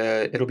 right?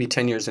 Yeah. It'll be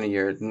 10 years in a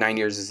year. 9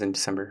 years is in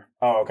December.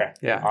 Oh, okay.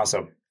 Yeah.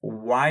 Awesome.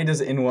 Why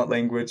does In What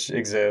Language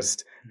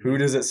exist? Who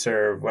does it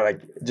serve? Well,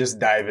 like just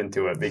dive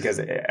into it because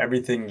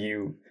everything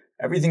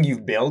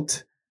you've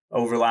built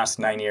over the last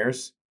 9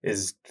 years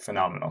is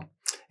phenomenal.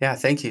 Yeah,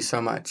 thank you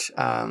so much.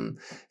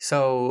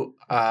 So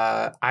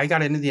I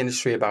got into the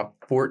industry about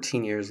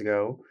 14 years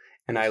ago,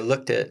 and I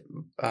looked at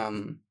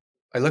the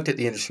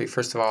industry.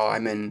 First of all,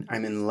 I'm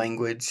in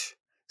language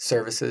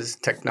services,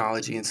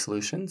 technology, and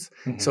solutions.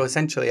 Mm-hmm. So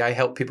essentially, I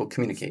help people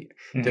communicate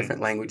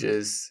different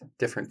languages,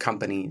 different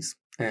companies.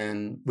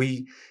 And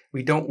we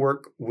don't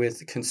work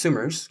with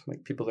consumers,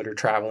 like people that are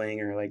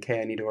traveling or like,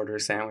 hey, I need to order a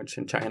sandwich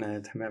in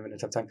China. I'm having a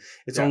tough time.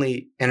 It's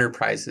only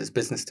enterprises,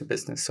 business to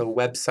business. So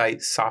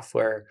websites,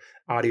 software,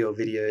 audio,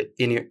 video,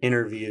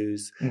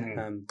 interviews,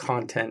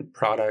 content,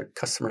 product,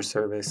 customer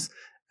service.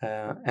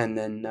 And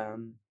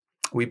then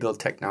we build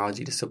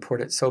technology to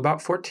support it. So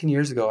about 14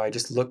 years ago, I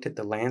just looked at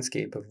the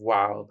landscape of,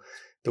 wow,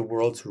 the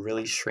world's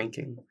really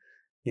shrinking.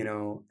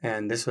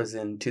 And this was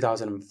in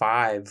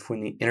 2005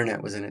 when the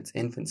internet was in its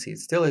infancy. It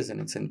still is in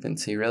its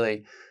infancy,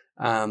 really.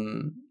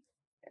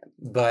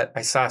 But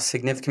I saw a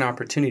significant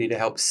opportunity to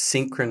help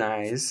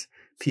synchronize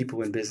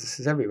people and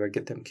businesses everywhere,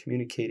 get them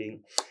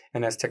communicating.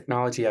 And as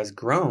technology has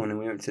grown, and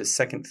we went to the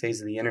second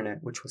phase of the internet,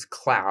 which was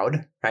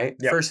cloud, right?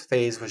 Yep. First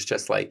phase was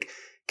just like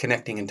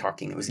connecting and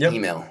talking. It was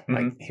email,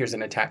 like here's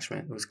an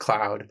attachment. It was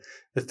cloud.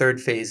 The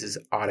third phase is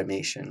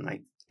automation,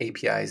 like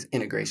APIs,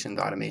 integrations,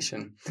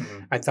 automation.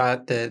 I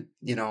thought that,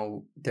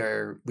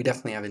 we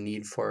definitely have a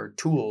need for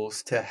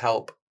tools to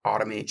help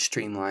automate,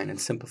 streamline, and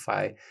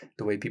simplify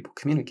the way people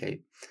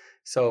communicate.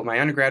 So my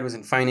undergrad was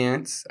in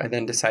finance. I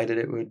then decided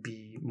it would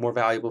be more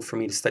valuable for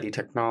me to study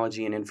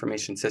technology and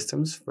information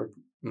systems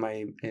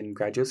in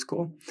graduate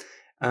school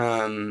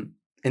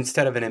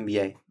instead of an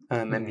MBA.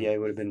 MBA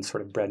would have been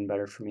sort of bread and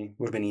butter for me.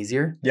 Would have been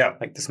easier. Yeah.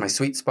 Like this is my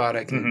sweet spot.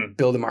 I can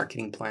build a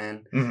marketing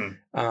plan.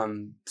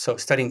 So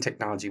studying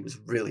technology was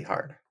really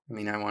hard. I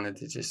mean, I wanted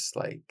to just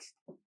like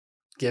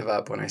give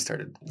up when I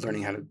started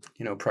learning how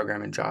to,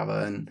 program in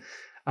Java.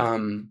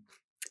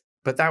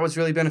 But that was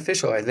really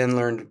beneficial. I then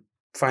learned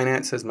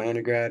finance as my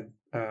undergrad.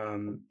 I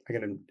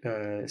got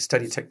to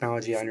study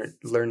technology. I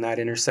learned that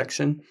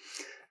intersection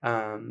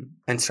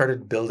and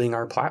started building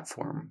our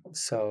platform.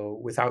 So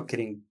without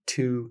getting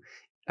too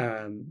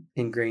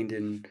ingrained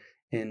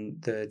in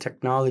the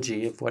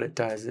technology of what it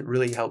does, it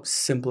really helps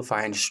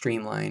simplify and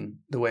streamline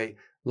the way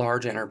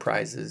large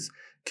enterprises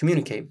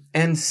communicate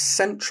and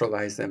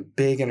centralize them.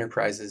 Big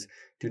enterprises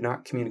do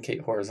not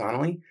communicate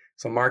horizontally.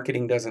 So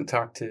marketing doesn't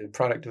talk to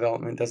product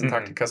development, doesn't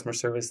talk to customer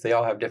service. They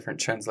all have different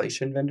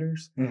translation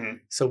vendors.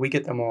 So we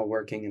get them all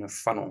working in a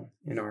funnel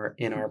in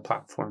our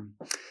platform.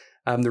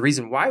 The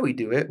reason why we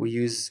do it, we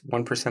use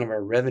 1% of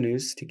our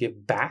revenues to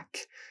give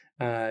back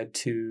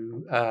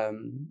to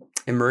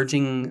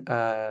emerging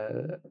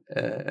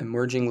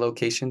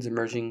locations,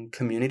 emerging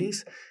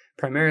communities,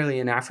 primarily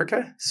in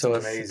Africa. So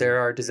if there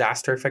are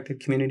disaster-affected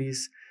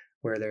communities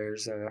where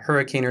there's a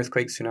hurricane,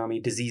 earthquake,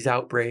 tsunami, disease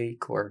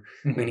outbreak, or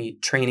we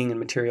need training and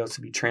materials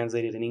to be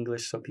translated in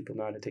English so people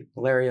know how to take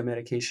malaria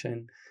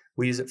medication,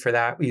 we use it for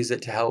that. We use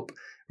it to help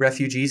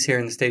refugees here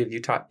in the state of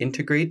Utah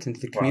integrate into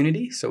the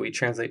community. So we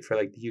translate for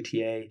like the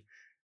UTA.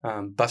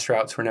 Bus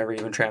routes were never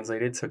even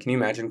translated. So can you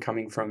imagine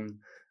coming from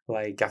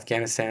like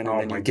Afghanistan, and Oh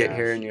then my you get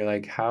here gosh. and you're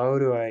like, how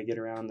do I get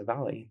around the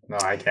valley? No,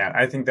 I can't.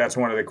 I think that's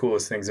one of the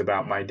coolest things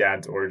about my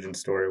dad's origin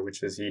story,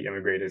 which is he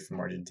immigrated from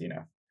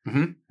Argentina.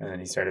 Hmm. And then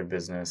he started a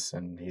business,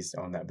 and he's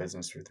owned that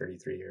business for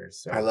 33 years.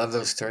 So I love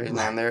those stories,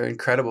 man. They're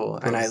incredible.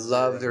 And I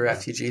love the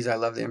refugees. I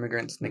love the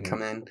immigrants when they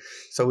come in.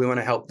 So we want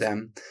to help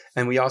them.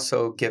 And we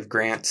also give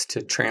grants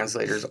to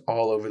translators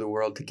all over the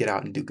world to get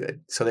out and do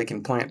good. So they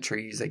can plant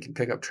trees, they can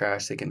pick up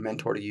trash, they can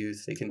mentor the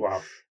youth,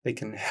 they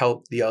can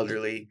help the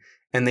elderly.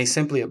 And they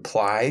simply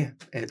apply.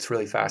 And it's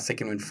really fast. They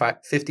can win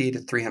 $50 to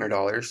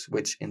 $300,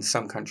 which in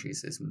some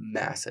countries is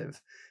massive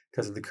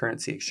because of the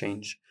currency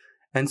exchange.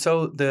 And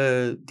so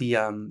the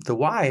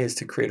why is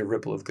to create a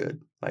ripple of good,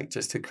 like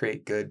just to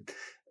create good.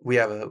 We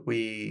have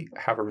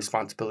a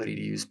responsibility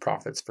to use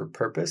profits for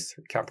purpose,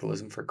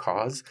 capitalism for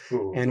cause,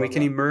 and we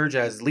can emerge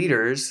as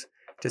leaders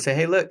to say,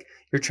 hey, look,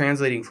 you're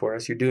translating for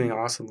us. You're doing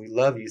awesome. We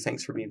love you.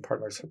 Thanks for being part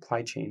of our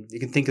supply chain. You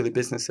can think of the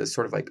business as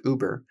sort of like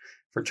Uber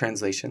for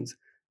translations.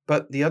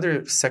 But the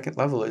other second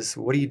level is,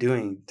 what are you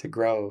doing to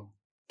grow,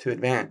 to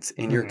advance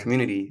in your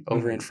community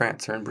over in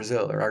France or in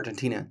Brazil or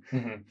Argentina?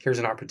 Here's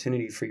an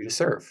opportunity for you to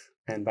serve.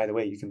 And by the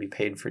way, you can be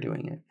paid for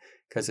doing it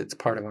because it's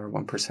part of our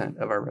 1%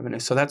 of our revenue.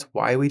 So that's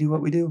why we do what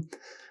we do.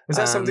 Was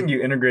that something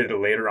you integrated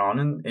later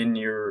on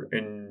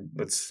in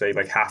let's say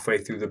like halfway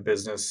through the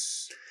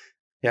business?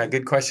 Yeah,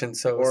 good question.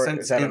 So or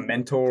is that a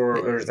mentor,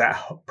 or is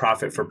that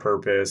profit for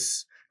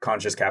purpose,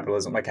 conscious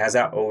capitalism? Like, has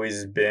that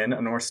always been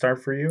a North Star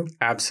for you?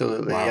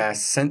 Absolutely. Wow. Yeah.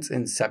 Since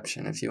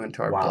inception, if you went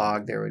to our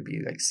blog, there would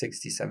be like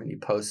 60, 70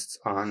 posts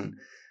on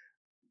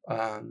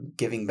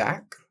giving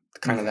back.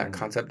 Kind of that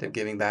concept of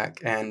giving back.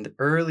 And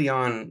early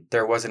on,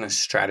 there wasn't a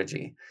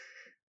strategy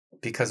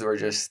because we're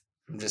just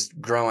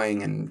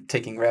growing and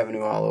taking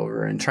revenue all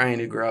over and trying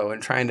to grow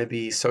and trying to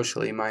be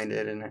socially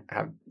minded and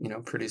have,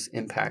 produce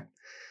impact.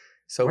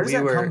 So where does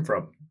that come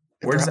from?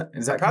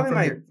 Is that probably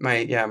come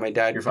from my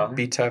dad, your father?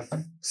 Be tough,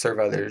 serve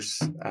others,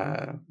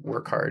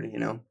 work hard,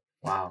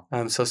 Wow.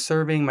 So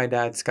serving, my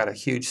dad's got a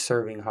huge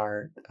serving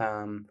heart.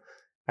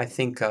 I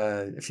think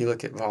if you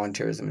look at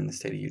volunteerism in the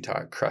state of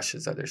Utah, it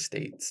crushes other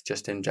states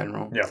just in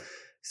general. Yeah.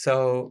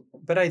 So,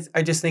 but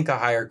I just think a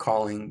higher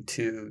calling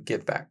to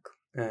give back,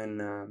 and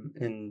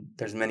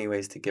there's many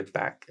ways to give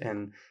back,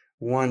 and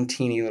one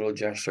teeny little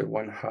gesture,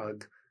 one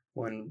hug,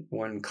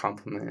 one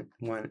compliment,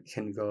 one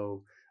can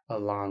go a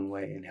long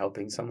way in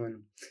helping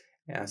someone.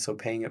 Yeah, so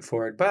paying it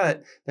forward.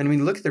 But then we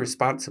look at the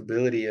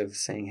responsibility of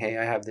saying, hey,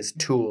 I have this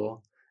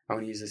tool. I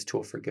want to use this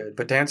tool for good.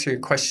 But to answer your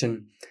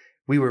question,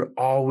 we were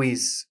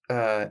always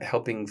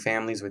helping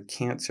families with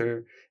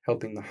cancer,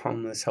 helping the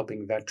homeless,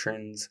 helping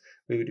veterans.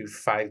 We would do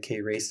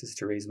 5K races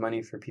to raise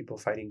money for people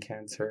fighting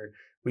cancer.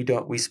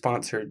 We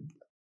sponsored,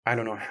 I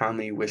don't know how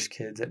many Wish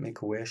kids at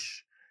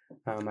Make-A-Wish.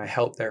 I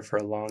helped there for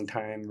a long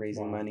time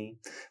raising money.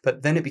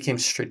 But then it became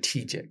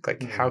strategic.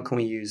 Like, how can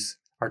we use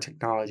our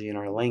technology and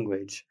our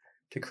language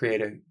to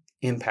create an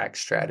impact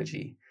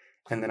strategy?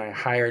 And then I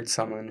hired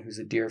someone who's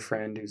a dear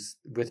friend who's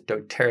with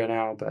doTERRA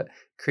now, but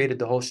created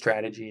the whole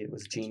strategy. It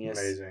was genius.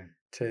 Amazing.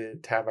 To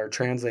have our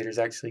translators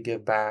actually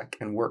give back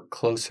and work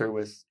closer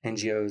with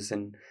NGOs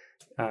and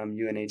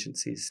UN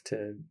agencies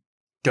to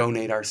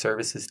donate our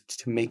services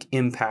to make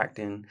impact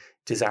in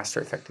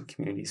disaster-affected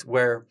communities,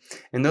 where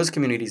in those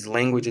communities,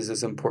 language is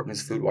as important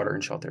as food, water,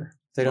 and shelter.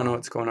 If they don't know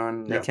what's going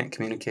on, they can't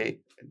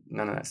communicate,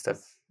 none of that stuff.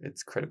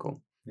 It's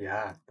critical.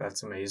 Yeah,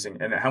 that's amazing.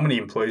 And how many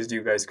employees do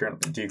you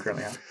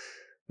currently have?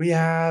 We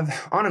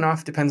have, on and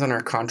off, depends on our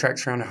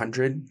contracts, around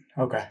 100.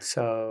 Okay.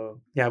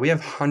 So, yeah, we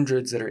have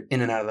hundreds that are in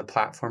and out of the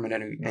platform at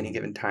any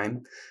given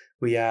time.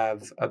 We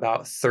have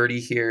about 30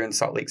 here in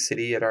Salt Lake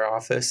City at our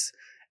office.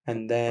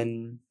 And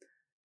then,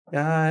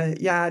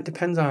 it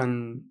depends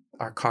on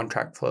our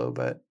contract flow,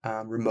 but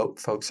remote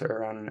folks are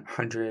around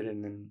 100,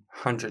 and then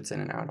hundreds in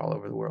and out all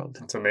over the world.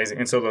 That's amazing.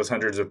 And so those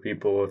hundreds of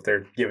people, if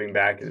they're giving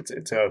back,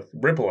 it's a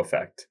ripple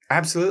effect.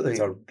 Absolutely. It's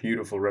a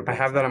beautiful ripple I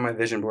have that on my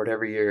vision board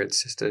every year.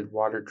 It's just a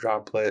water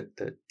droplet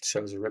that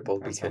shows a ripple.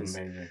 That's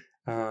amazing.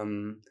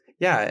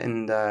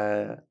 And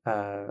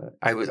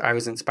I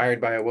was inspired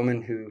by a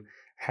woman who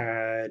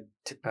had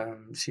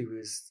she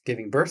was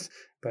giving birth,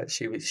 but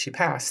she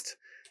passed,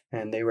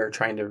 and they were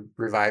trying to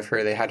revive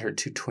her. They had her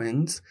 2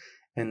 twins,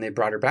 and they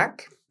brought her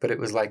back, but it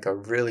was like a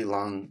really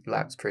long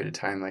lapse period of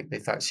time. Like, they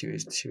thought she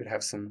would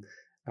have some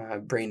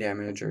brain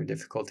damage or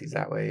difficulties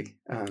that way.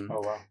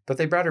 But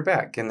they brought her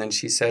back, and then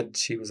she said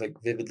she was like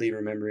vividly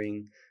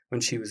remembering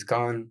when she was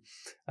gone.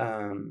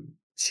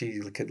 She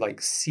could like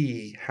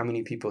see how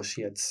many people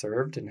she had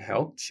served and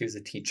helped. She was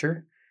a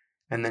teacher,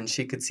 and then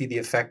she could see the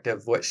effect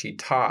of what she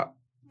taught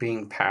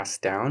being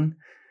passed down.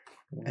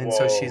 And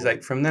so she's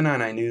like, from then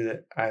on, I knew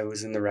that I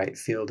was in the right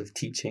field of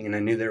teaching, and I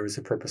knew there was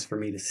a purpose for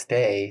me to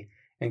stay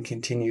and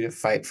continue to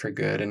fight for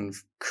good and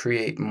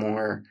create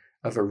more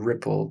of a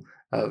ripple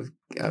of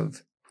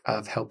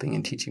helping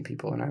and teaching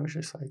people. And I was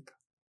just like,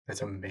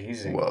 that's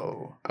amazing.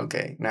 Whoa.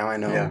 Okay. Now I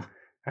know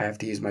I have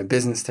to use my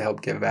business to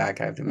help give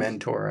back. I have to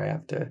mentor. I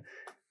have to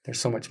there's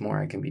so much more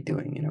I can be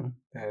doing, you know?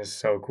 That is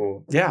so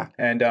cool. Yeah.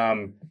 And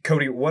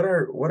Cody, what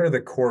are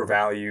the core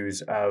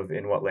values of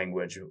In What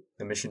Language?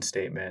 The mission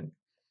statement.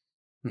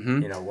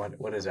 Mm-hmm. You know,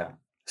 what is that?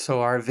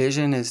 So our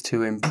vision is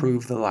to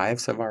improve the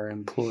lives of our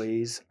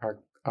employees,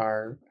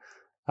 our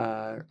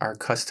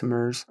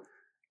customers,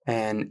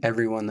 and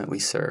everyone that we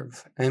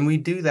serve. And we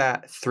do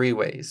that three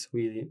ways.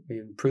 We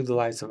improve the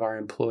lives of our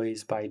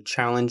employees by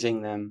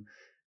challenging them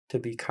to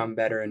become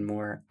better and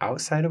more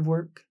outside of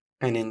work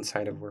and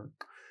inside of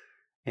work.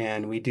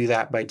 And we do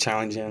that by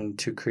challenging them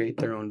to create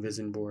their own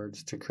vision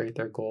boards, to create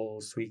their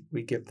goals.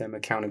 We give them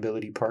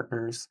accountability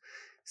partners.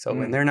 So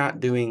when they're not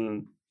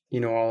doing,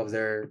 all of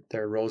their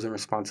roles and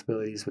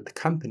responsibilities with the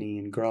company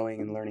and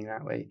growing and learning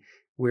that way,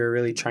 we're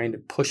really trying to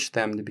push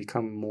them to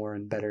become more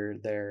and better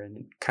there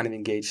and kind of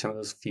engage some of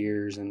those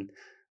fears and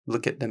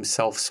look at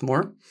themselves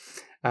more.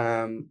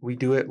 We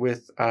do it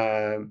with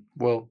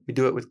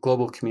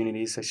global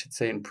communities, I should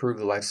say, improve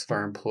the lives of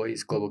our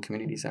employees, global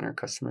communities, and our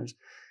customers.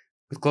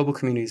 With global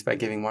communities by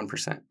giving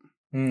 1%.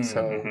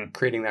 So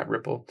creating that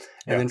ripple.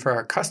 And then for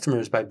our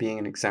customers by being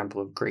an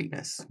example of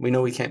greatness. We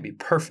know we can't be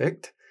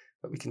perfect,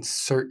 but we can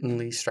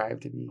certainly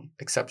strive to be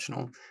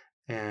exceptional.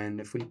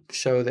 And if we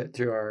show that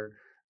through our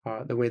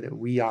the way that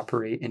we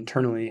operate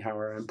internally, how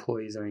our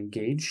employees are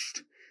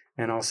engaged,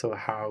 and also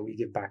how we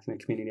give back in the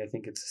community, I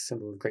think it's a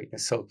symbol of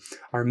greatness. So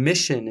our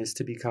mission is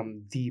to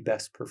become the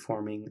best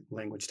performing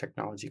language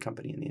technology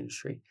company in the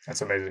industry.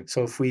 That's amazing.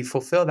 So if we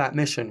fulfill that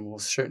mission, we'll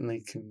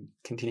certainly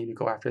continue to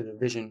go after the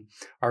vision.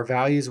 Our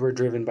values were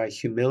driven by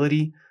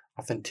humility,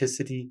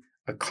 authenticity,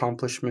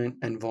 accomplishment,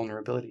 and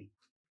vulnerability.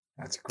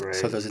 That's great.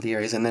 So those are the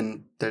areas. And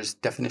then there's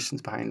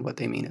definitions behind what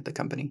they mean at the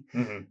company.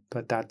 Mm-hmm.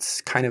 But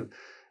that's kind of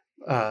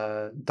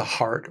the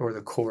heart or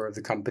the core of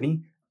the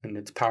company. And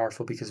it's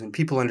powerful because when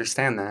people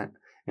understand that,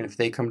 and if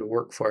they come to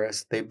work for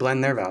us, they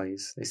blend their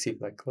values. They see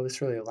like, oh, this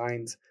really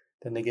aligns.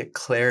 Then they get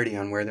clarity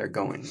on where they're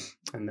going.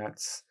 And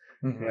that's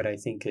what I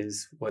think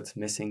is what's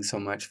missing so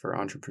much for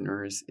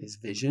entrepreneurs is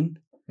vision.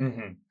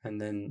 Mm-hmm.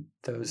 And then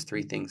those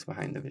three things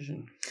behind the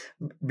vision.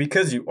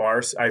 Because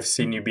I've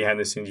seen you behind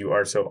the scenes, you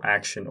are so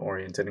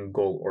action-oriented and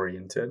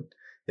goal-oriented.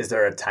 Is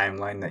there a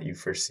timeline that you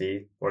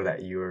foresee or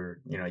that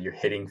you're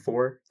hitting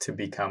for to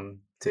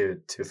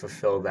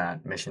fulfill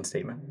that mission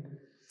statement?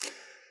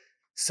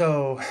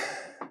 So,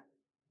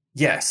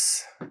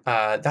 yes,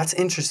 that's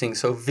interesting.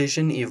 So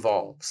vision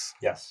evolves.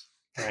 Yes.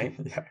 Right?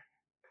 Yeah.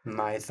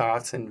 My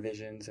thoughts and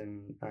visions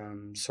and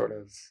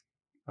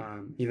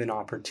even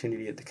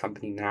opportunity at the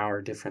company now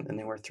are different than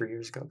they were 3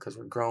 years ago because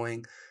we're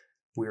growing.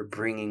 We're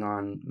bringing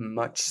on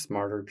much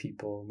smarter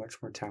people,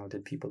 much more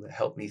talented people that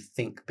help me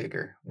think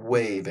bigger,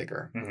 way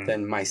bigger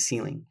than my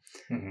ceiling.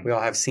 Mm-hmm. We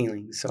all have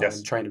ceilings, so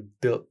I'm trying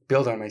to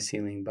build on my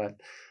ceiling, but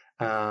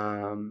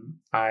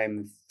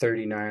I'm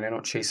 39. I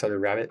don't chase other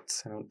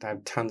rabbits. I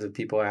have tons of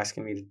people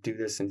asking me to do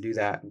this and do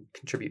that and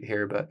contribute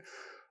here. But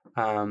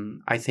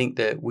I think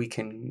that we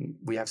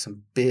have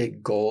some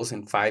big goals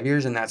in 5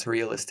 years, and that's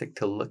realistic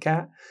to look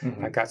at.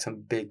 Mm-hmm. I've got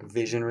some big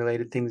vision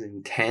related things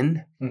in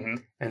 10. Mm-hmm.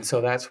 And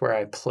so that's where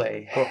I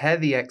play. Cool.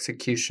 Heavy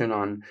execution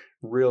on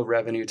real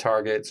revenue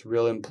targets,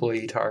 real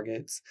employee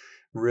targets,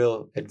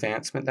 real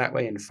advancement that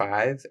way in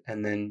 5.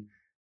 And then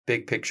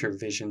big picture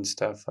vision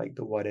stuff like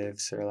the what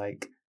ifs or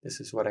like, this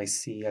is what I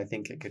see. I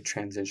think it could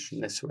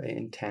transition this way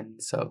in 10.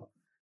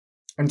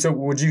 And so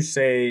would you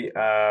say,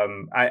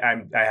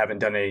 I haven't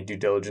done any due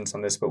diligence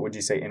on this, but would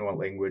you say In What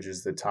Language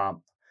is the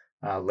top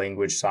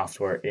language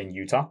software in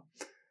Utah?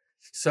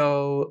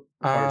 So,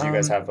 or do you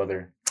guys have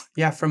other?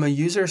 Yeah, from a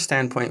user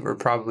standpoint, we're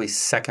probably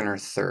second or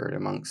third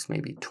amongst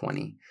maybe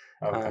 20.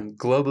 Okay.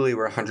 Globally,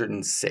 we're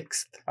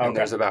 106th, and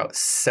there's about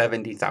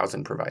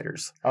 70,000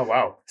 providers. Oh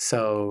wow!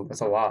 So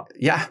that's a lot.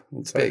 Yeah,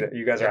 it's big.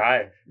 You guys are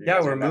high.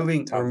 We're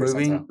moving.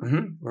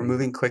 We're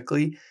moving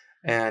quickly,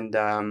 and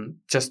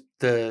just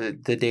the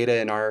data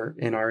in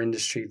our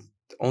industry,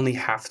 only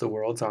half the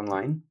world's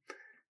online,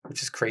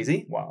 which is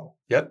crazy. Wow.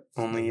 Yep.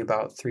 Only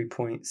about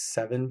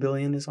 3.7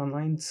 billion is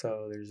online.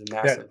 So there's a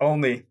massive.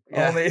 Only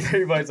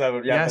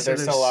 3.7. Yeah, but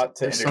there's still a lot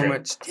to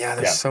integrate.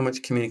 There's so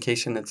much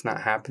communication that's not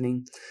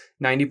happening.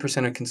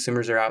 90% of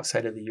consumers are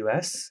outside of the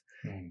US.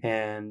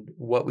 And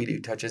what we do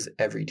touches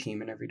every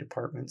team and every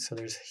department. So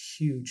there's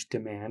huge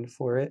demand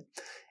for it.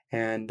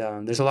 And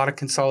there's a lot of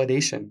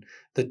consolidation.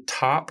 The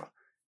top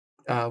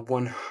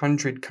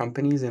 100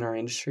 companies in our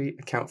industry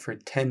account for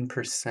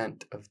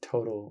 10% of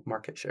total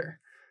market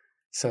share.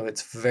 So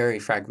it's very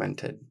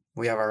fragmented.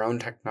 We have our own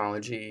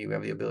technology. We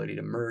have the ability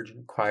to merge and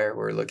acquire.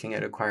 We're looking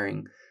at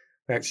acquiring.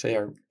 We actually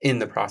are in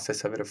the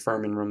process of it, a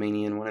firm in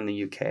Romania and one in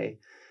the UK.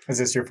 Is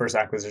this your first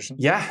acquisition?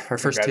 Yeah, our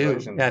first two.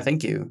 Yeah,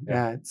 thank you.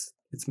 Yeah,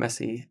 it's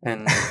messy,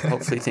 and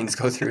hopefully things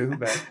go through.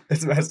 But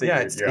it's messy.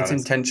 Yeah, it's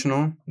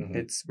intentional.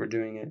 Mm-hmm. We're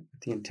doing it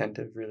with the intent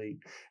of really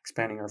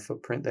expanding our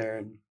footprint there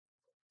and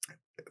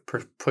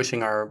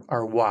pushing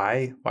our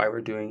why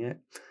we're doing it.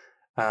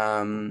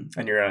 And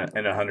you're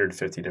in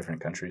 150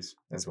 different countries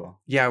as well.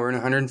 Yeah, we're in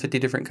 150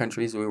 different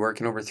countries. We work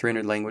in over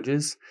 300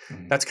 languages.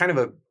 Mm-hmm. That's kind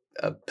of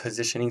a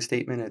positioning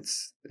statement,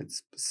 it's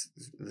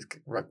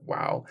like,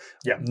 wow.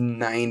 Yeah.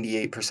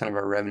 98% of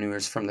our revenue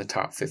is from the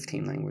top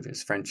 15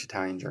 languages: French,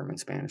 Italian, German,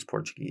 Spanish,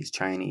 Portuguese,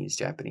 Chinese,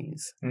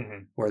 Japanese,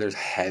 where there's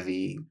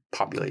heavy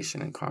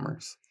population and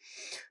commerce.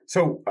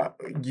 So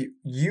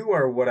you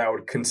are what I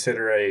would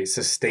consider a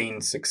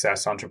sustained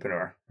success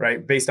entrepreneur,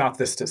 right? Based off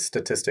the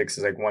statistics,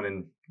 is like 1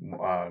 in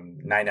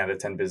 9 out of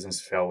 10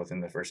 businesses fail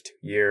within the first 2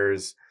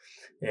 years.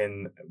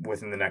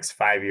 Within the next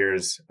 5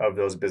 years of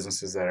those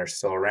businesses that are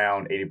still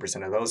around,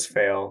 80% of those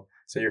fail.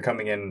 So you're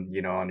coming in,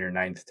 on your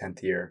 9th,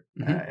 10th year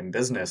in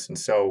business. And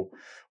so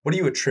what do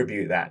you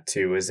attribute that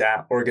to? Is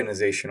that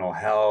organizational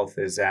health?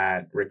 Is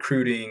that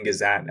recruiting? Is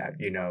that,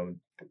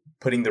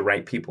 putting the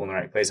right people in the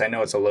right place? I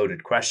know it's a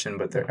loaded question,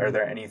 but are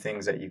there any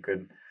things that you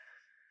could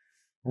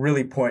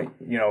really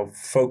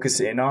focus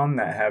in on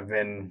that have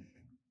been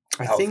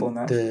helpful in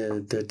that?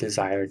 The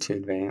desire to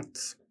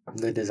advance,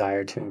 the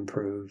desire to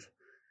improve,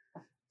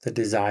 the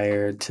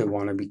desire to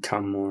want to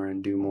become more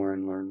and do more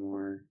and learn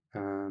more,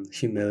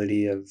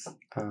 humility of,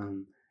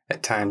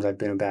 at times I've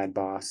been a bad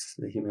boss,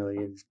 the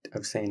humility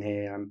of saying,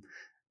 hey,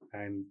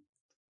 I'm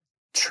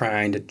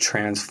trying to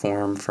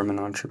transform from an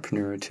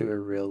entrepreneur to a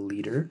real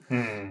leader.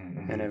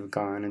 And I've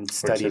gone and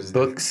studied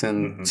books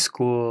and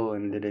school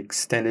and did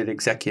extended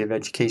executive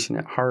education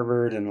at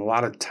Harvard and a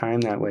lot of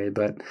time that way.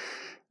 But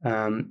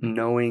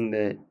knowing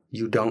that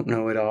you don't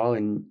know it all,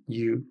 and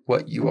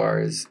what you are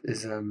is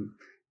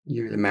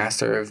you're the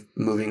master of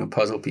moving a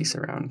puzzle piece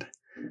around.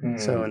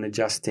 So, and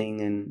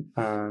adjusting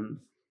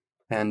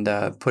and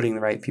putting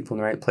the right people in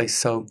the right place.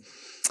 So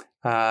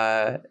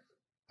I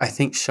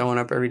think showing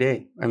up every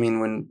day. I mean,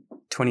 when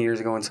 20 years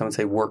ago when someone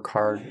say work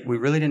hard, we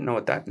really didn't know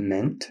what that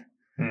meant.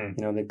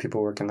 That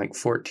people working like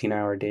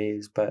 14-hour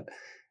days, but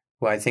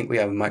I think we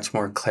have much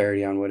more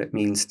clarity on what it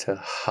means to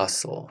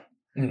hustle,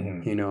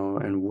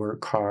 and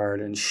work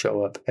hard and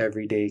show up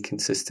every day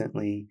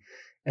consistently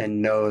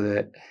and know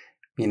that,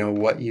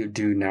 what you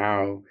do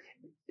now,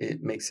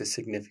 it makes a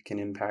significant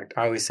impact.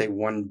 I always say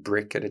one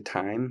brick at a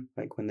time.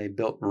 Like when they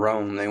built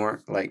Rome, they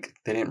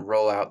didn't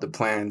roll out the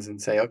plans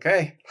and say,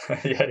 okay,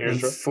 in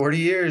 40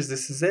 years,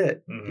 this is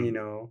it.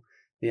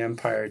 The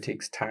empire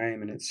takes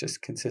time and it's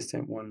just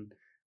consistent one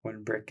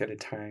brick at a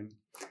time.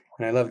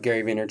 And I love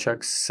Gary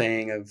Vaynerchuk's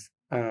saying of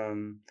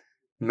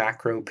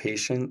macro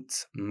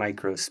patience,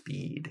 micro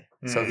speed.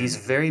 So he's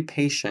very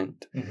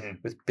patient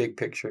with big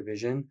picture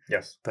vision.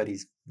 Yes. But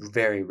he's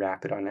very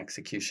rapid on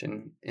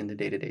execution in the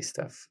day-to-day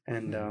stuff.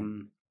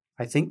 And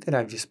I think that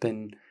I've just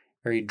been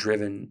very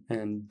driven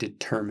and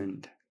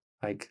determined.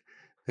 Like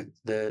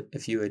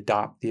if you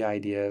adopt the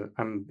idea,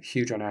 I'm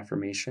huge on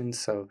affirmations.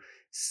 So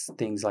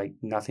things like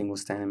nothing will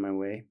stand in my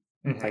way.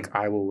 Like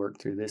I will work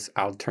through this.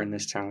 I'll turn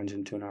this challenge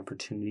into an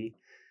opportunity.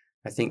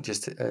 I think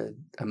just a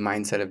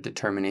mindset of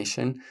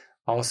determination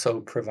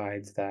also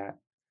provides that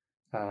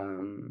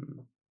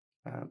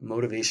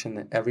motivation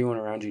that everyone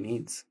around you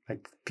needs.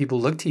 Like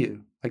people look to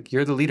you, like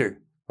you're the leader.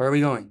 Where are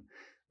we going?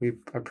 We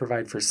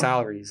provide for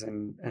salaries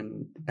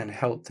and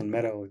health and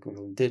medical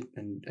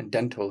and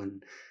dental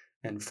and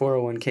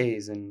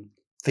 401ks and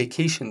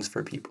vacations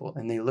for people.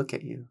 And they look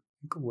at you,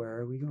 like, where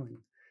are we going?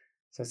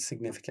 So that's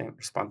significant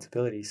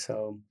responsibility.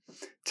 So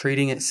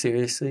treating it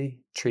seriously,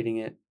 treating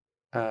it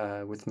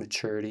with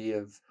maturity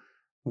of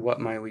what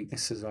my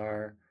weaknesses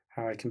are,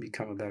 how I can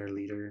become a better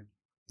leader,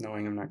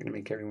 knowing I'm not going to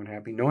make everyone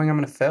happy, knowing I'm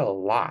going to fail a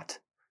lot,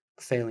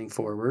 failing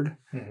forward,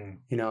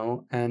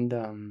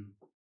 and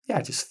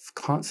just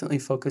constantly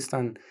focused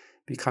on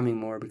becoming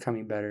more,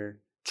 becoming better,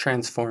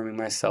 transforming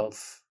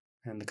myself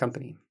and the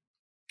company.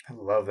 I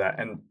love that.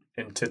 And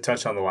to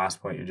touch on the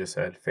last point you just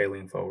said,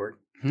 failing forward,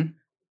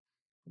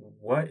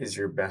 what is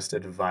your best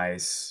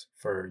advice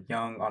for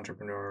young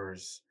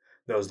entrepreneurs,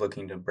 those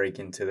looking to break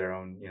into their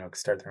own,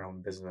 start their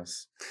own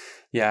business?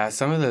 Yeah,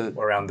 some of the...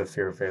 around the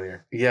fear of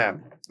failure. Yeah.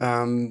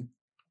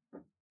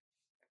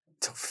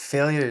 So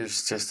failure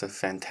is just a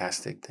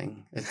fantastic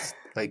thing. It's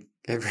like,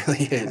 it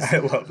really is. I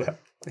love that.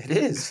 It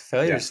is.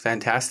 Failure is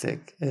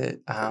fantastic.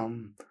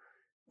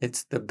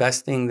 It's the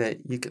best thing that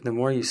you can, the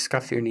more you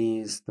scuff your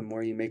knees, the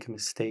more you make a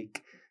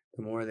mistake,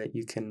 the more that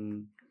you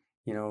can,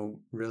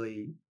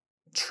 really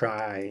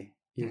try,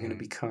 you're going to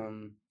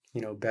become,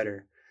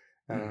 better.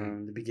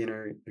 The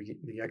beginner,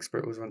 the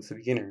expert was once the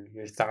beginner.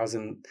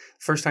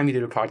 First time you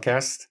did a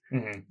podcast,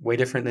 way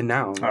different than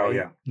now. Right? Oh,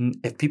 yeah.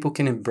 If people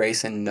can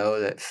embrace and know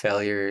that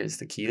failure is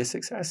the key to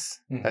success,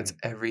 that's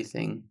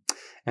everything.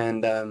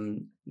 And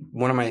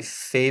one of my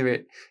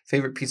favorite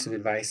piece of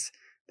advice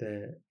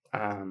that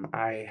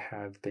I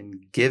have been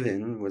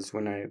given was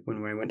when I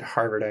went to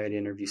Harvard, I had to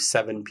interview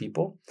 7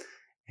 people.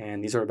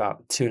 And these were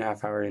about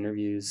 2.5-hour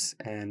interviews.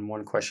 And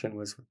one question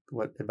was,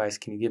 what advice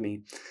can you give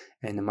me?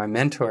 And my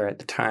mentor at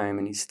the time,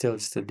 and he's still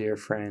just a dear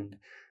friend,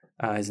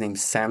 his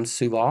name's Sam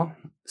Subal.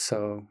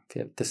 So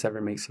if this ever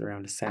makes it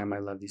around to Sam, I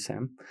love you,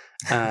 Sam.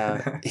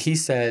 He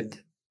said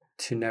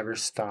to never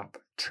stop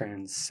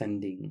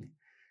transcending.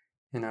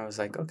 And I was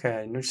like, okay,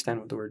 I understand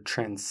what the word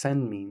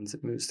transcend means.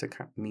 It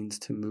means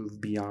to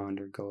move beyond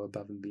or go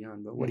above and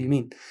beyond. But what do you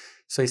mean?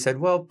 So he said,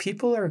 well,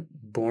 people are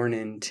born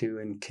into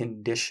and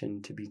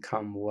conditioned to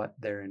become what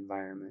their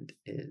environment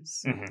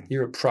is. Mm-hmm.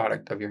 You're a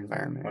product of your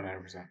environment.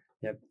 100%.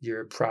 Yep.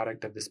 You're a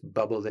product of this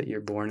bubble that you're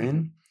born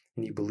in,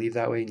 and you believe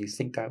that way, and you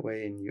think that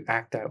way, and you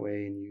act that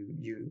way, and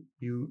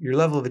your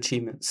level of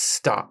achievement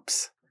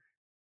stops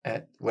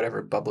at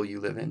whatever bubble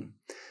you live in.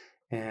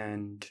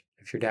 And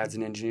if your dad's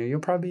an engineer, you'll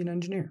probably be an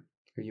engineer.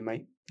 Or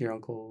your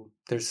uncle,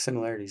 there's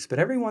similarities. But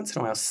every once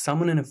in a while,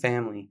 someone in a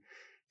family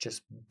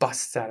just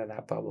busts out of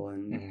that bubble.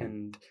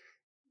 And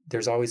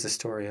there's always a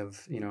story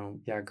of,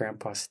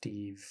 Grandpa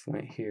Steve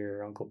went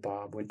here, Uncle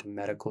Bob went to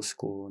medical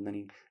school, and then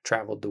he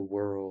traveled the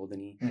world,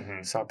 and he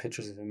saw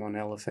pictures of him on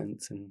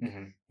elephants,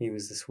 and he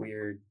was this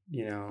weird,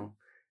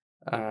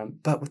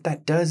 but what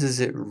that does is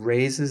it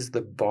raises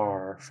the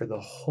bar for the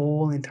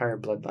whole entire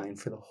bloodline,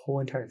 for the whole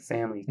entire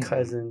family,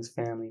 cousins,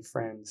 family,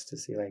 friends, to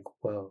see like,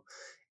 whoa,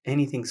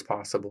 anything's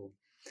possible.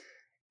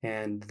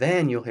 And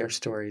then you'll hear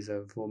stories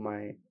of, well,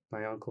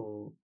 my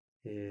uncle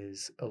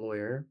is a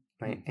lawyer,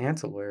 my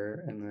aunt's a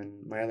lawyer, and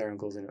then my other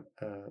uncle's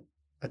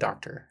a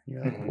doctor. And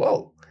you're like,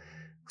 whoa.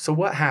 So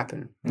what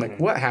happened? Like,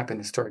 what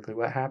happened historically?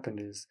 What happened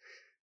is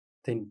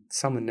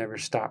someone never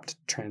stopped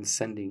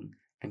transcending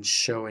and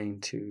showing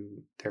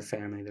to their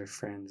family, their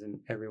friends, and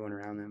everyone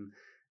around them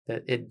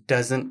that it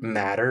doesn't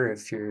matter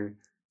if you're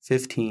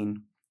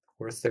 15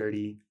 or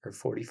 30 or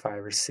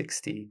 45 or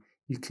 60.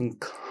 You can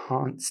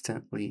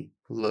constantly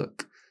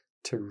look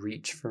to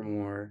reach for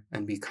more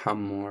and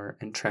become more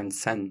and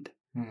transcend.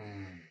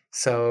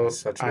 So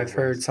I've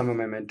heard some of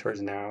my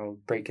mentors now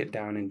break it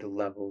down into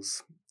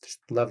levels, just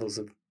levels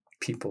of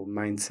people,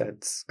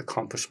 mindsets,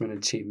 accomplishment,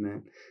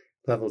 achievement.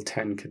 Level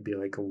 10 could be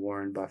like a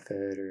Warren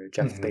Buffett or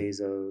Jeff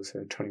Bezos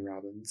or Tony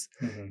Robbins.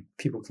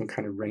 People can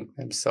kind of rank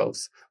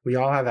themselves. We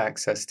all have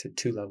access to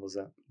 2 levels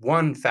up.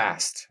 1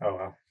 fast. Oh,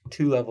 wow.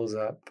 2 levels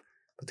up.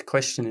 But the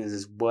question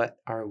is what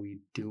are we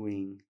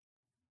doing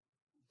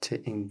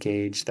to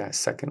engage that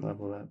second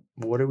level up?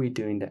 What are we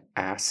doing to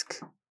ask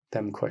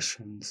them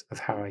questions of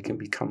how I can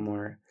become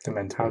more? The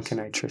mentors. How can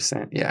I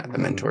transcend? Yeah, the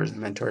mentors. The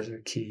mentors are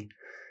key.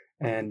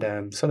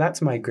 And so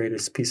that's my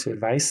greatest piece of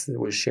advice that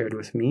was shared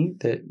with me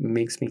that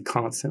makes me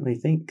constantly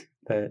think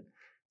that,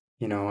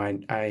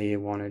 I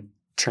want to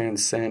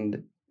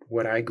transcend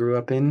what I grew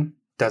up in.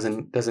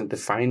 Doesn't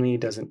define me.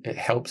 It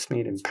helps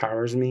me. It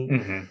empowers me.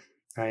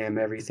 I am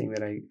everything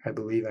that I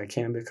believe I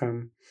can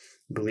become,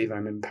 believe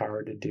I'm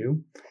empowered to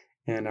do.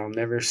 And I'll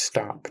never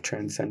stop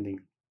transcending.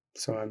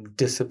 So I'm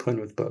disciplined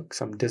with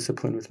books. I'm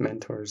disciplined with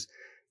mentors.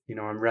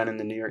 I'm running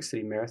the New York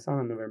City Marathon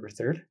on November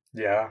 3rd.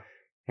 Yeah.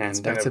 And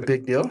that's a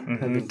big deal.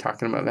 I've been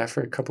talking about that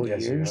for a couple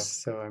of years.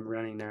 So I'm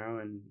running now,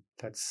 and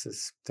that's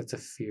a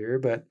fear.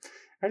 But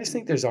I just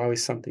think there's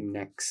always something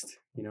next,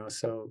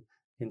 So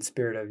in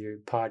spirit of your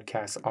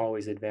podcast,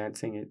 always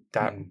advancing it,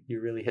 that you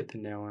really hit the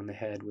nail on the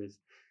head with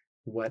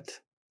what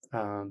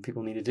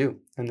people need to do.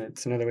 And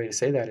that's another way to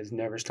say that is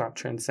never stop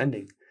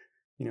transcending.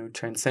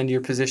 Transcend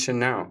your position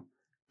now.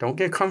 Don't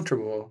get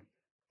comfortable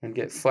and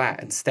get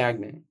flat and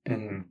stagnant.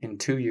 And in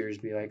 2 years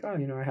be like, oh,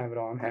 I have it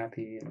all. I'm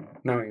happy.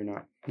 No, you're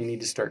not. You need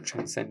to start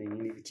transcending. You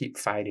need to keep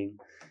fighting.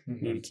 You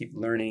need to keep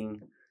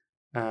learning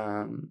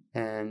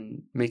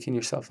and making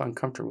yourself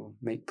uncomfortable.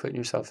 Putting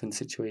yourself in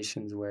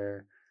situations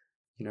where,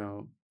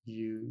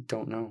 you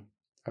don't know,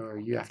 or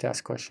you have to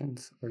ask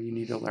questions, or you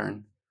need to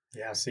learn.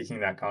 Yeah,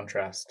 seeking that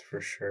contrast for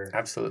sure.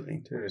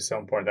 Absolutely. Dude, it's so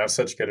important. That was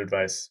such good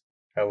advice.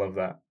 I love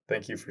that.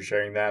 Thank you for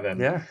sharing that.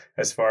 And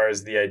as far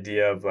as the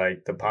idea of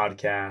like the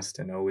podcast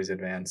and always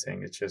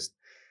advancing, it's just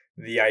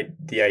the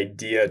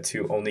idea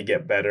to only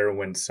get better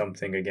when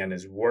something again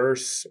is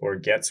worse or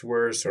gets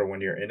worse, or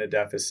when you're in a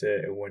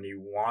deficit, and when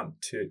you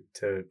want to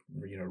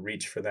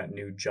reach for that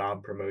new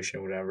job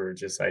promotion, whatever.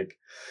 Just like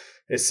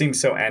it seems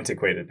so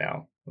antiquated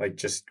now. Like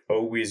just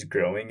always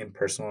growing in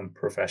personal and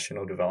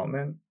professional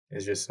development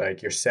is just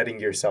like you're setting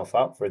yourself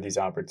up for these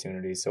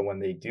opportunities. So when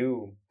they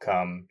do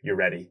come, you're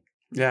ready.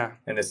 Yeah.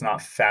 And it's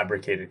not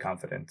fabricated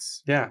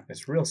confidence. Yeah.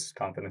 It's real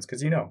confidence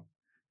because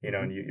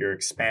and you're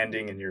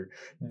expanding and you're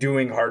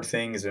doing hard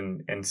things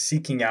and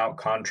seeking out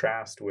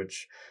contrast,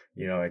 which,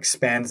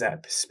 expands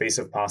that space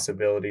of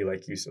possibility.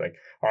 Like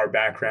our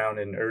background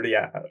in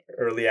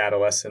early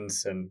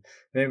adolescence, and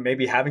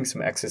maybe having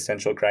some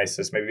existential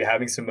crisis, maybe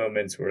having some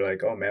moments where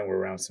like, oh man, we're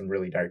around some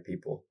really dark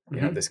people.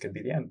 This could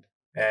be the end.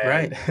 And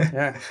right.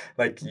 Yeah.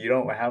 like you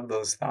don't have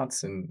those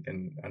thoughts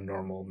in a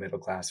normal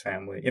middle-class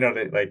family,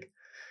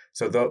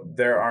 so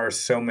there are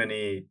so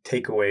many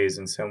takeaways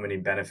and so many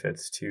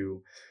benefits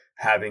to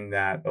having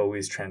that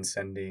always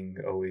transcending,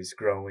 always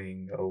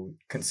growing,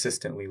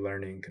 consistently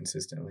learning,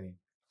 consistently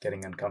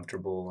getting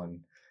uncomfortable, and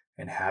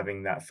and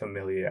having that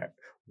familiar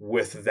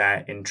with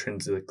that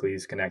intrinsically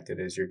is connected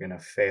is you're going to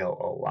fail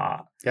a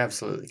lot.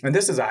 Absolutely. And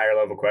this is a higher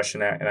level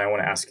question, and I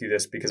want to ask you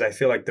this because I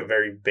feel like the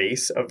very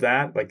base of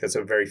that, like that's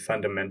a very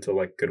fundamental,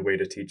 like good way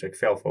to teach, like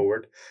fail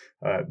forward.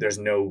 There's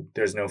no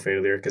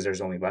failure because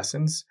there's only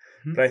lessons.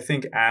 Mhm. But I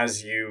think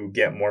as you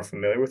get more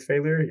familiar with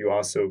failure, you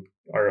also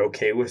are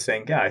okay with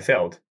saying, yeah, I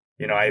failed.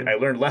 You know, I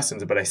learned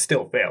lessons, but I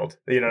still failed.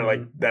 You know,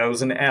 like that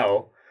was an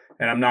L,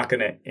 and I'm not going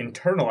to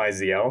internalize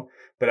the L,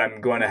 but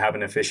I'm going to have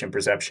an efficient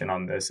perception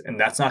on this. And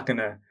that's not going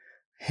to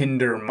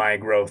hinder my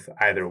growth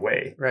either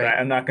way. Right.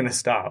 I'm not going to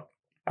stop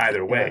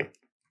either way. Yeah.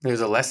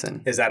 There's a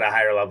lesson. Is that a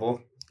higher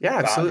level? Yeah,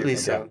 absolutely.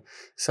 Okay.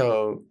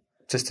 So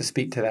just to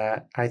speak to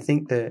that, I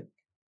think that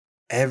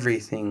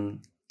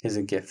everything is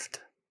a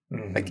gift.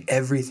 Mhm. Like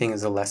everything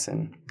is a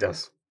lesson.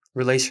 Yes.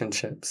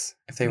 Relationships,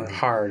 if they were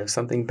hard, if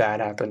something bad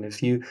happened,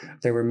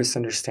 there were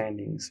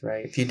misunderstandings,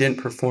 right? If you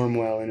didn't perform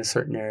well in a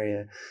certain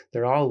area,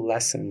 they're all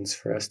lessons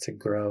for us to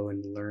grow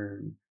and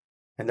learn.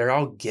 And they're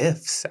all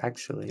gifts,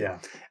 actually. Yeah.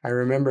 I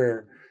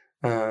remember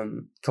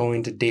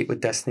going to Date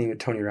with Destiny with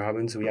Tony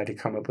Robbins. We had to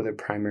come up with a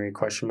primary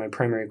question. My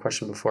primary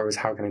question before was,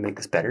 how can I make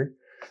this better?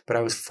 But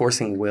I was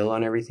forcing will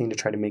on everything to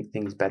try to make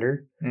things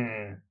better.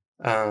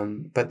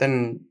 But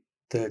then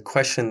the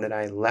question that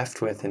I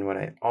left with and what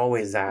I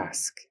always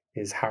ask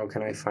is, how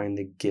can I find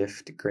the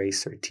gift,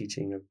 grace, or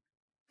teaching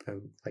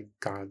of like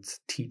God's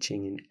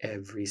teaching in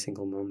every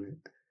single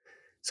moment?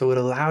 So it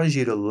allows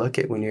you to look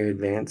at when you're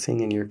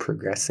advancing and you're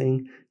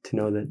progressing to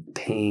know that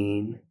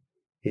pain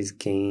is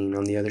gain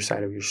on the other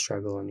side of your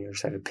struggle. On the other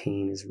side of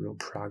pain is real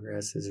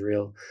progress,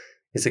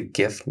 it's a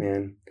gift,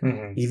 man.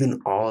 Mm-hmm.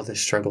 Even all the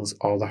struggles,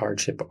 all the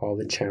hardship, all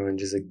the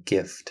challenge is a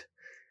gift.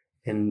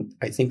 And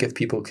I think if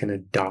people can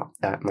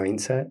adopt that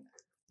mindset,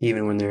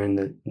 even when they're in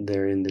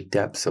the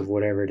depths of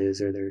whatever it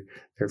is, or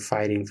they're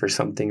fighting for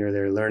something, or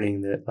they're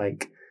learning that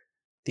like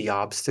the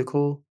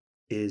obstacle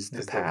is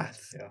the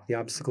path. The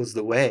obstacle is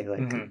the way.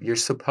 Like you're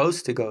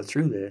supposed to go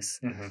through this.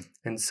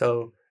 And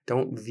so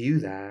don't view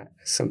that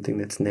as something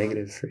that's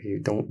negative for you.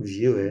 Don't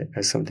view it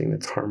as something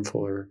that's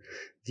harmful, or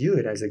view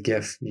it as a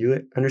gift.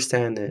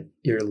 Understand that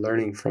you're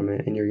learning from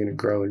it and you're going to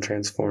grow and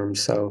transform.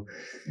 So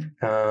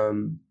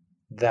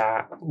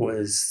that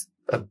was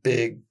a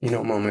big,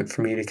 moment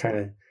for me to kind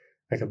of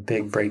like a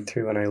big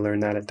breakthrough. And I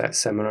learned that at that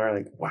seminar,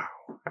 like, wow,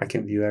 I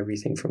can view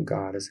everything from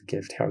God as a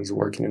gift, how he's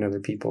working in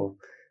other people,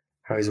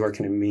 how he's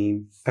working in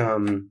me.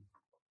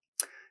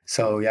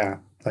 So yeah,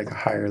 like a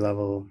higher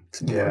level,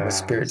 a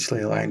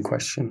spiritually aligned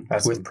question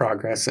with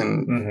progress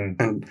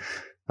and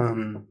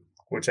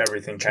which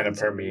everything kind of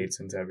permeates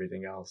into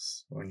everything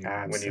else when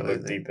you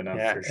look deep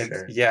enough, for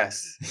sure.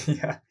 Yes.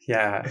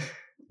 Yeah.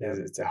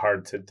 It's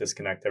hard to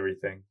disconnect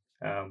everything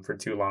for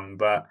too long.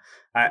 But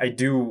I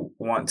do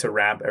want to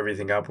wrap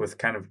everything up with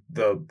kind of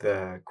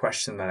the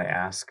question that I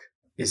ask.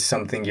 Is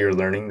something you're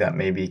learning that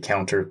may be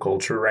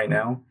counterculture right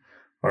now?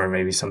 Or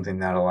maybe something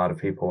that a lot of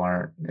people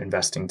aren't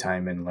investing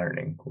time in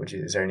learning?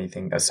 Is there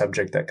a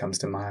subject that comes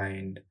to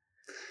mind?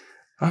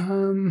 I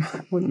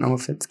wouldn't know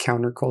if it's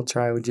counterculture.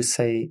 I would just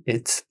say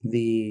it's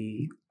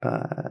the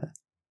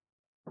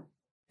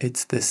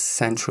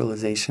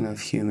centralization of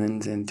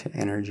humans into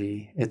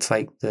energy. It's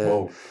like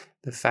the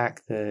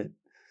fact that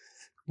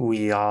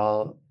we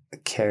all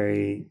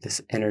carry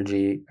this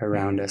energy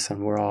around us,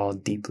 and we're all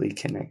deeply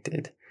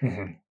connected.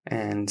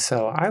 And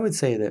so I would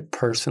say that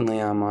personally,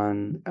 I'm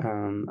on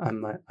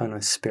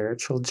a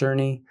spiritual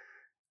journey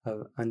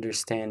of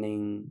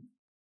understanding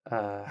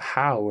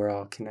how we're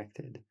all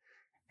connected.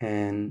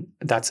 And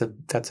that's a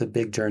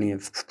big journey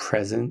of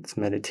presence,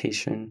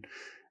 meditation,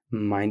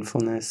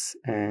 mindfulness,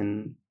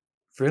 and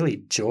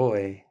really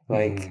joy.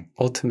 Like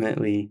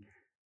ultimately,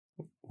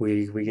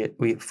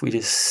 if we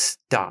just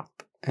stop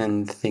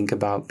and think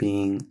about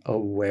being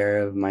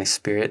aware of my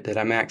spirit, that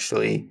I'm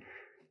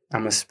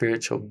a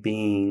spiritual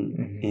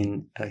being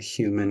in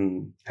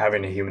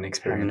having a human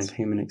experience.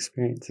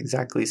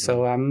 Exactly.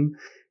 So I'm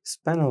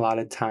spent a lot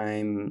of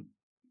time,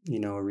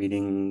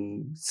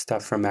 reading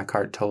stuff from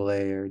Eckhart Tolle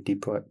or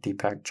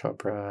Deepak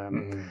Chopra.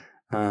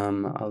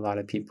 A lot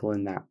of people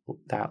in that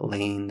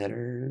lane that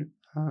are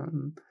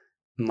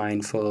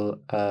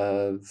mindful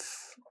of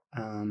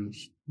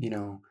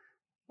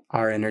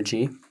our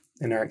energy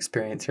and our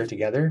experience here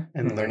together,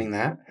 and learning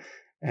that,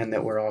 and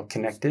that we're all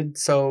connected.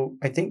 So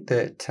I think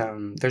that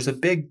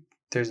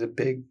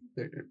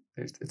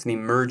it's an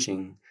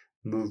emerging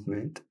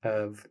movement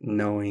of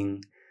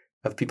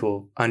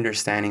people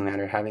understanding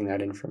that, or having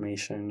that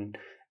information,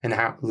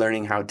 and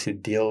learning how to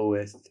deal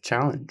with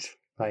challenge.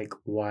 Like,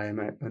 why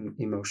my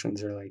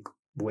emotions are like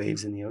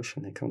waves in the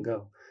ocean, they come and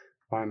go.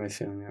 Why am I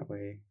feeling that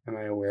way? Am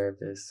I aware of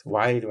this?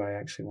 Why do I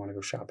actually want to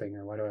go shopping?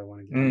 Or why do I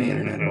want to get on the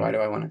internet? Or why do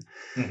I want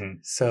to?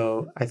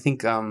 So I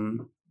think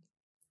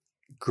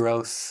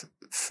growth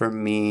for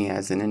me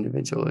as an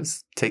individual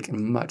is taking a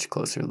much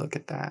closer look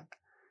at that.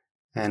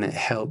 And it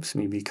helps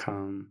me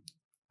become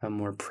a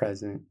more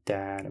present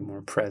dad, a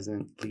more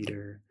present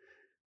leader,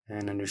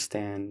 and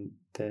understand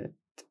that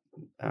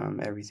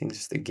everything's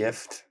just a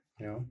gift,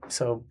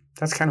 So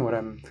that's kind of what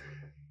I'm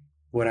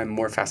what I'm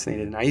more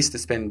fascinated in. I used to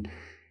spend,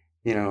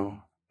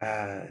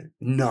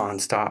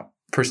 nonstop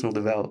personal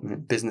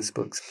development, business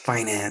books,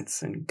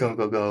 finance, and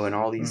go, and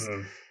all these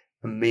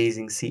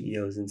amazing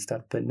CEOs and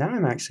stuff. But now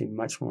I'm actually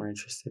much more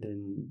interested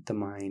in the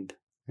mind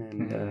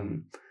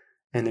and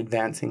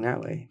advancing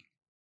that way.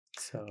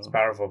 So it's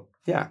powerful.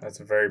 Yeah, that's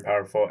very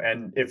powerful.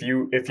 And if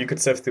you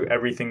could sift through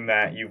everything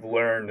that you've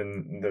learned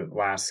in the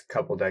last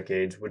couple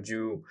decades,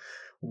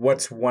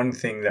 what's one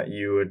thing that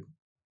you would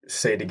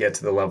say to get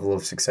to the level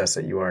of success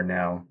that you are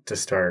now, to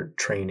start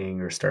training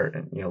or start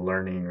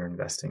learning or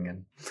investing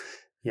in?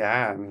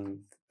 Yeah, I mean,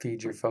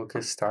 feed your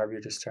focus, starve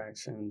your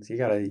distractions. You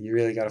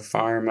really gotta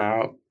farm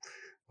out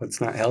what's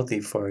not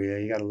healthy for you.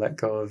 You gotta let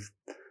go of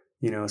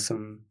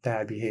some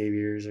bad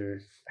behaviors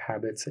or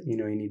habits that you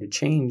need to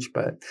change.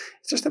 But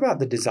it's just about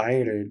the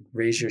desire to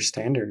raise your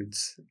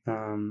standards.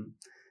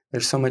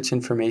 There's so much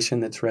information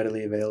that's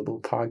readily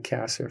available.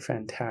 Podcasts are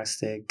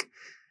fantastic.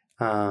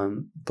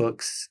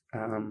 Books.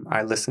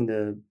 I listen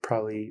to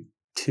probably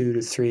 2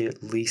 to 3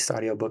 at least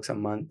audiobooks a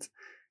month,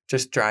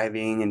 just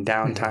driving and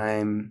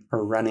downtime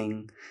or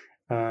running,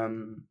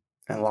 and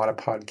a lot of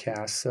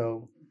podcasts.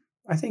 So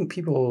I think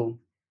people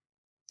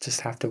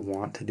just have to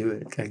want to do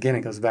it. Again,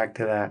 it goes back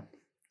to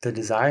the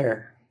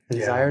desire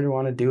to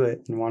want to do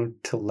it and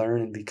want to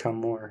learn and become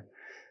more.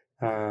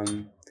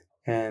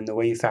 And the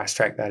way you fast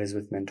track that is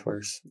with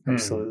mentors,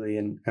 absolutely,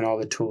 and all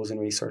the tools and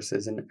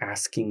resources, and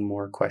asking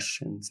more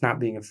questions, not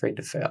being afraid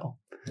to fail.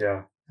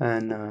 Yeah.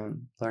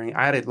 And learning.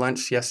 I had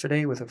lunch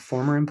yesterday with a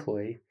former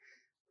employee.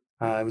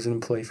 I was an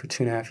employee for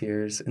 2.5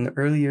 years in the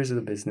early years of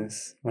the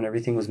business when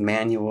everything was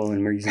manual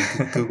and we're using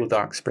Google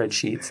Doc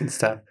spreadsheets and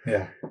stuff.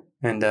 Yeah.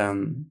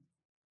 And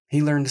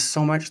he learned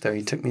so much there.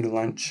 He took me to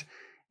lunch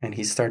and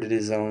he started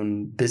his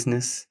own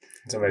business.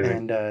 It's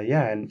amazing.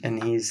 And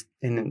and he's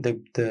and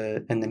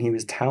then he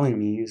was telling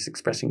me, he was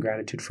expressing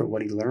gratitude for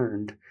what he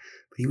learned.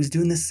 But he was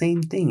doing the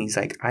same thing. He's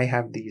like, I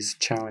have these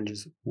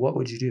challenges. What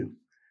would you do?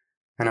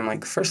 And I'm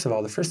like, first of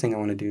all, the first thing I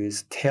want to do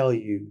is tell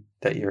you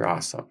that you're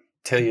awesome.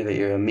 Tell you that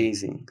you're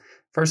amazing.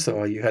 First of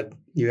all, you have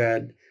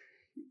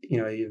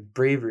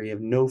bravery, you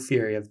have no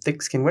fear, you have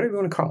thick skin, whatever you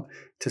want to call it,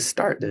 to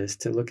start this,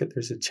 to look at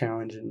there's a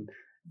challenge, and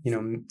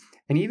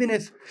and even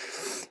if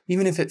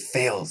it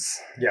fails,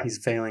 he's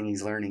failing,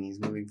 he's learning, he's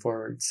moving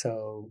forward.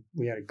 So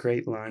we had a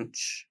great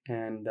lunch,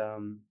 and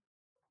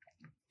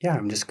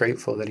I'm just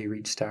grateful that he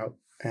reached out.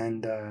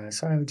 And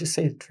so I would just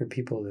say for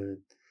people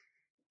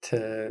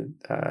to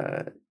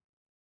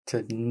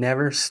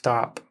never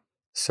stop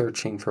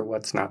searching for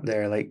what's not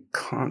there, like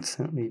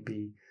constantly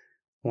be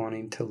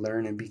wanting to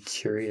learn and be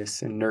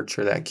curious and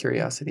nurture that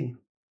curiosity.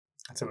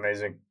 That's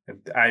amazing.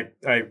 I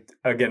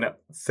again,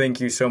 thank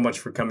you so much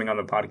for coming on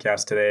the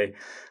podcast today.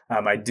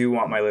 I do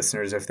want my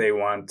listeners, if they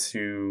want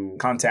to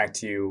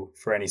contact you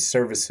for any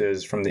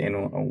services from the In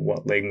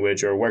What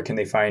Language, or where can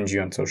they find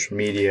you on social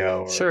media?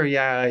 Or... Sure.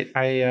 Yeah.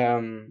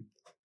 You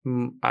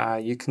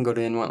can go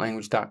to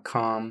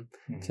inwhatlanguage.com.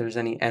 If there's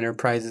any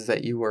enterprises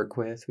that you work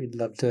with, we'd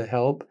love to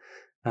help.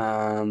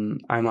 I'm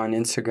on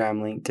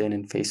Instagram, LinkedIn,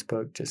 and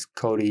Facebook, just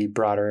Cody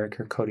Broderick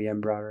or Cody M.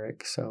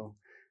 Broderick. So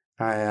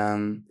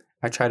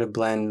I try to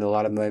blend a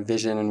lot of my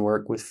vision and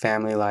work with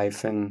family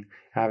life and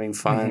having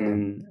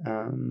fun.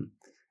 And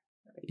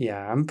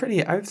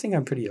I think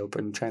I'm pretty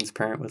open and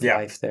transparent with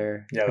life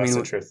there. Yeah, that's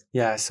the truth.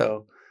 Yeah,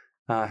 so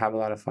have a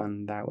lot of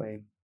fun that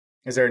way.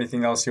 Is there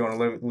anything else you want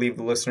to leave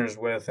the listeners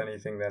with?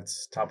 Anything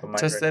that's top of mind?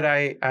 Just that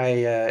I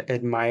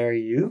admire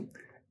you.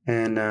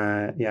 And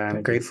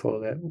I'm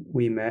grateful that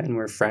we met and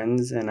we're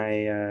friends. And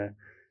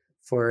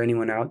for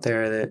anyone out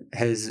there that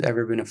has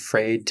ever been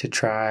afraid to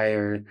try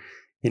or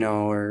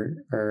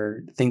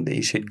think that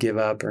you should give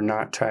up or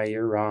not try,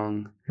 you're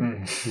wrong.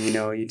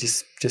 You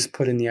just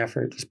put in the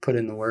effort, just put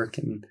in the work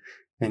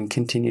and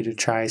continue to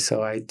try.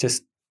 So I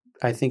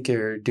think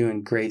you're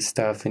doing great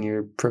stuff and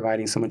you're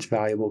providing so much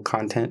valuable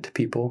content to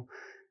people.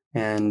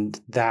 And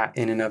that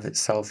in and of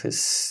itself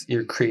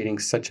you're creating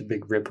such a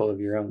big ripple of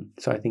your own.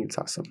 So I think it's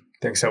awesome.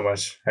 Thanks so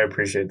much. I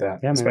appreciate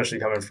that. Yeah, especially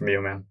coming from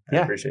you, man. I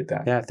appreciate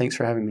that. Yeah, thanks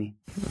for having me.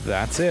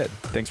 That's it.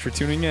 Thanks for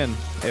tuning in.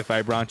 If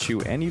I brought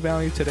you any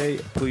value today,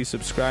 please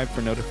subscribe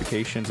for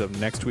notifications of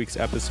next week's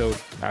episode.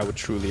 I would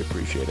truly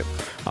appreciate it.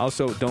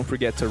 Also, don't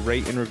forget to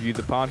rate and review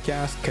the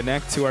podcast.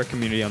 Connect to our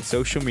community on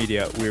social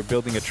media. We're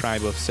building a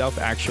tribe of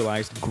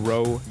self-actualized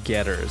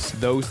grow-getters,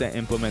 those that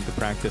implement the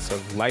practice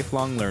of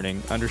lifelong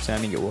learning,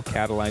 understanding it will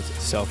catalyze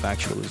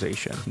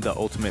self-actualization, the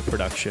ultimate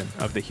production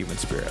of the human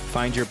spirit.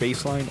 Find your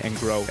baseline and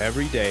grow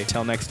every day.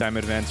 Till next time,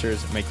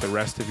 advancers, make the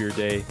rest of your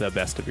day the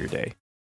best of your day.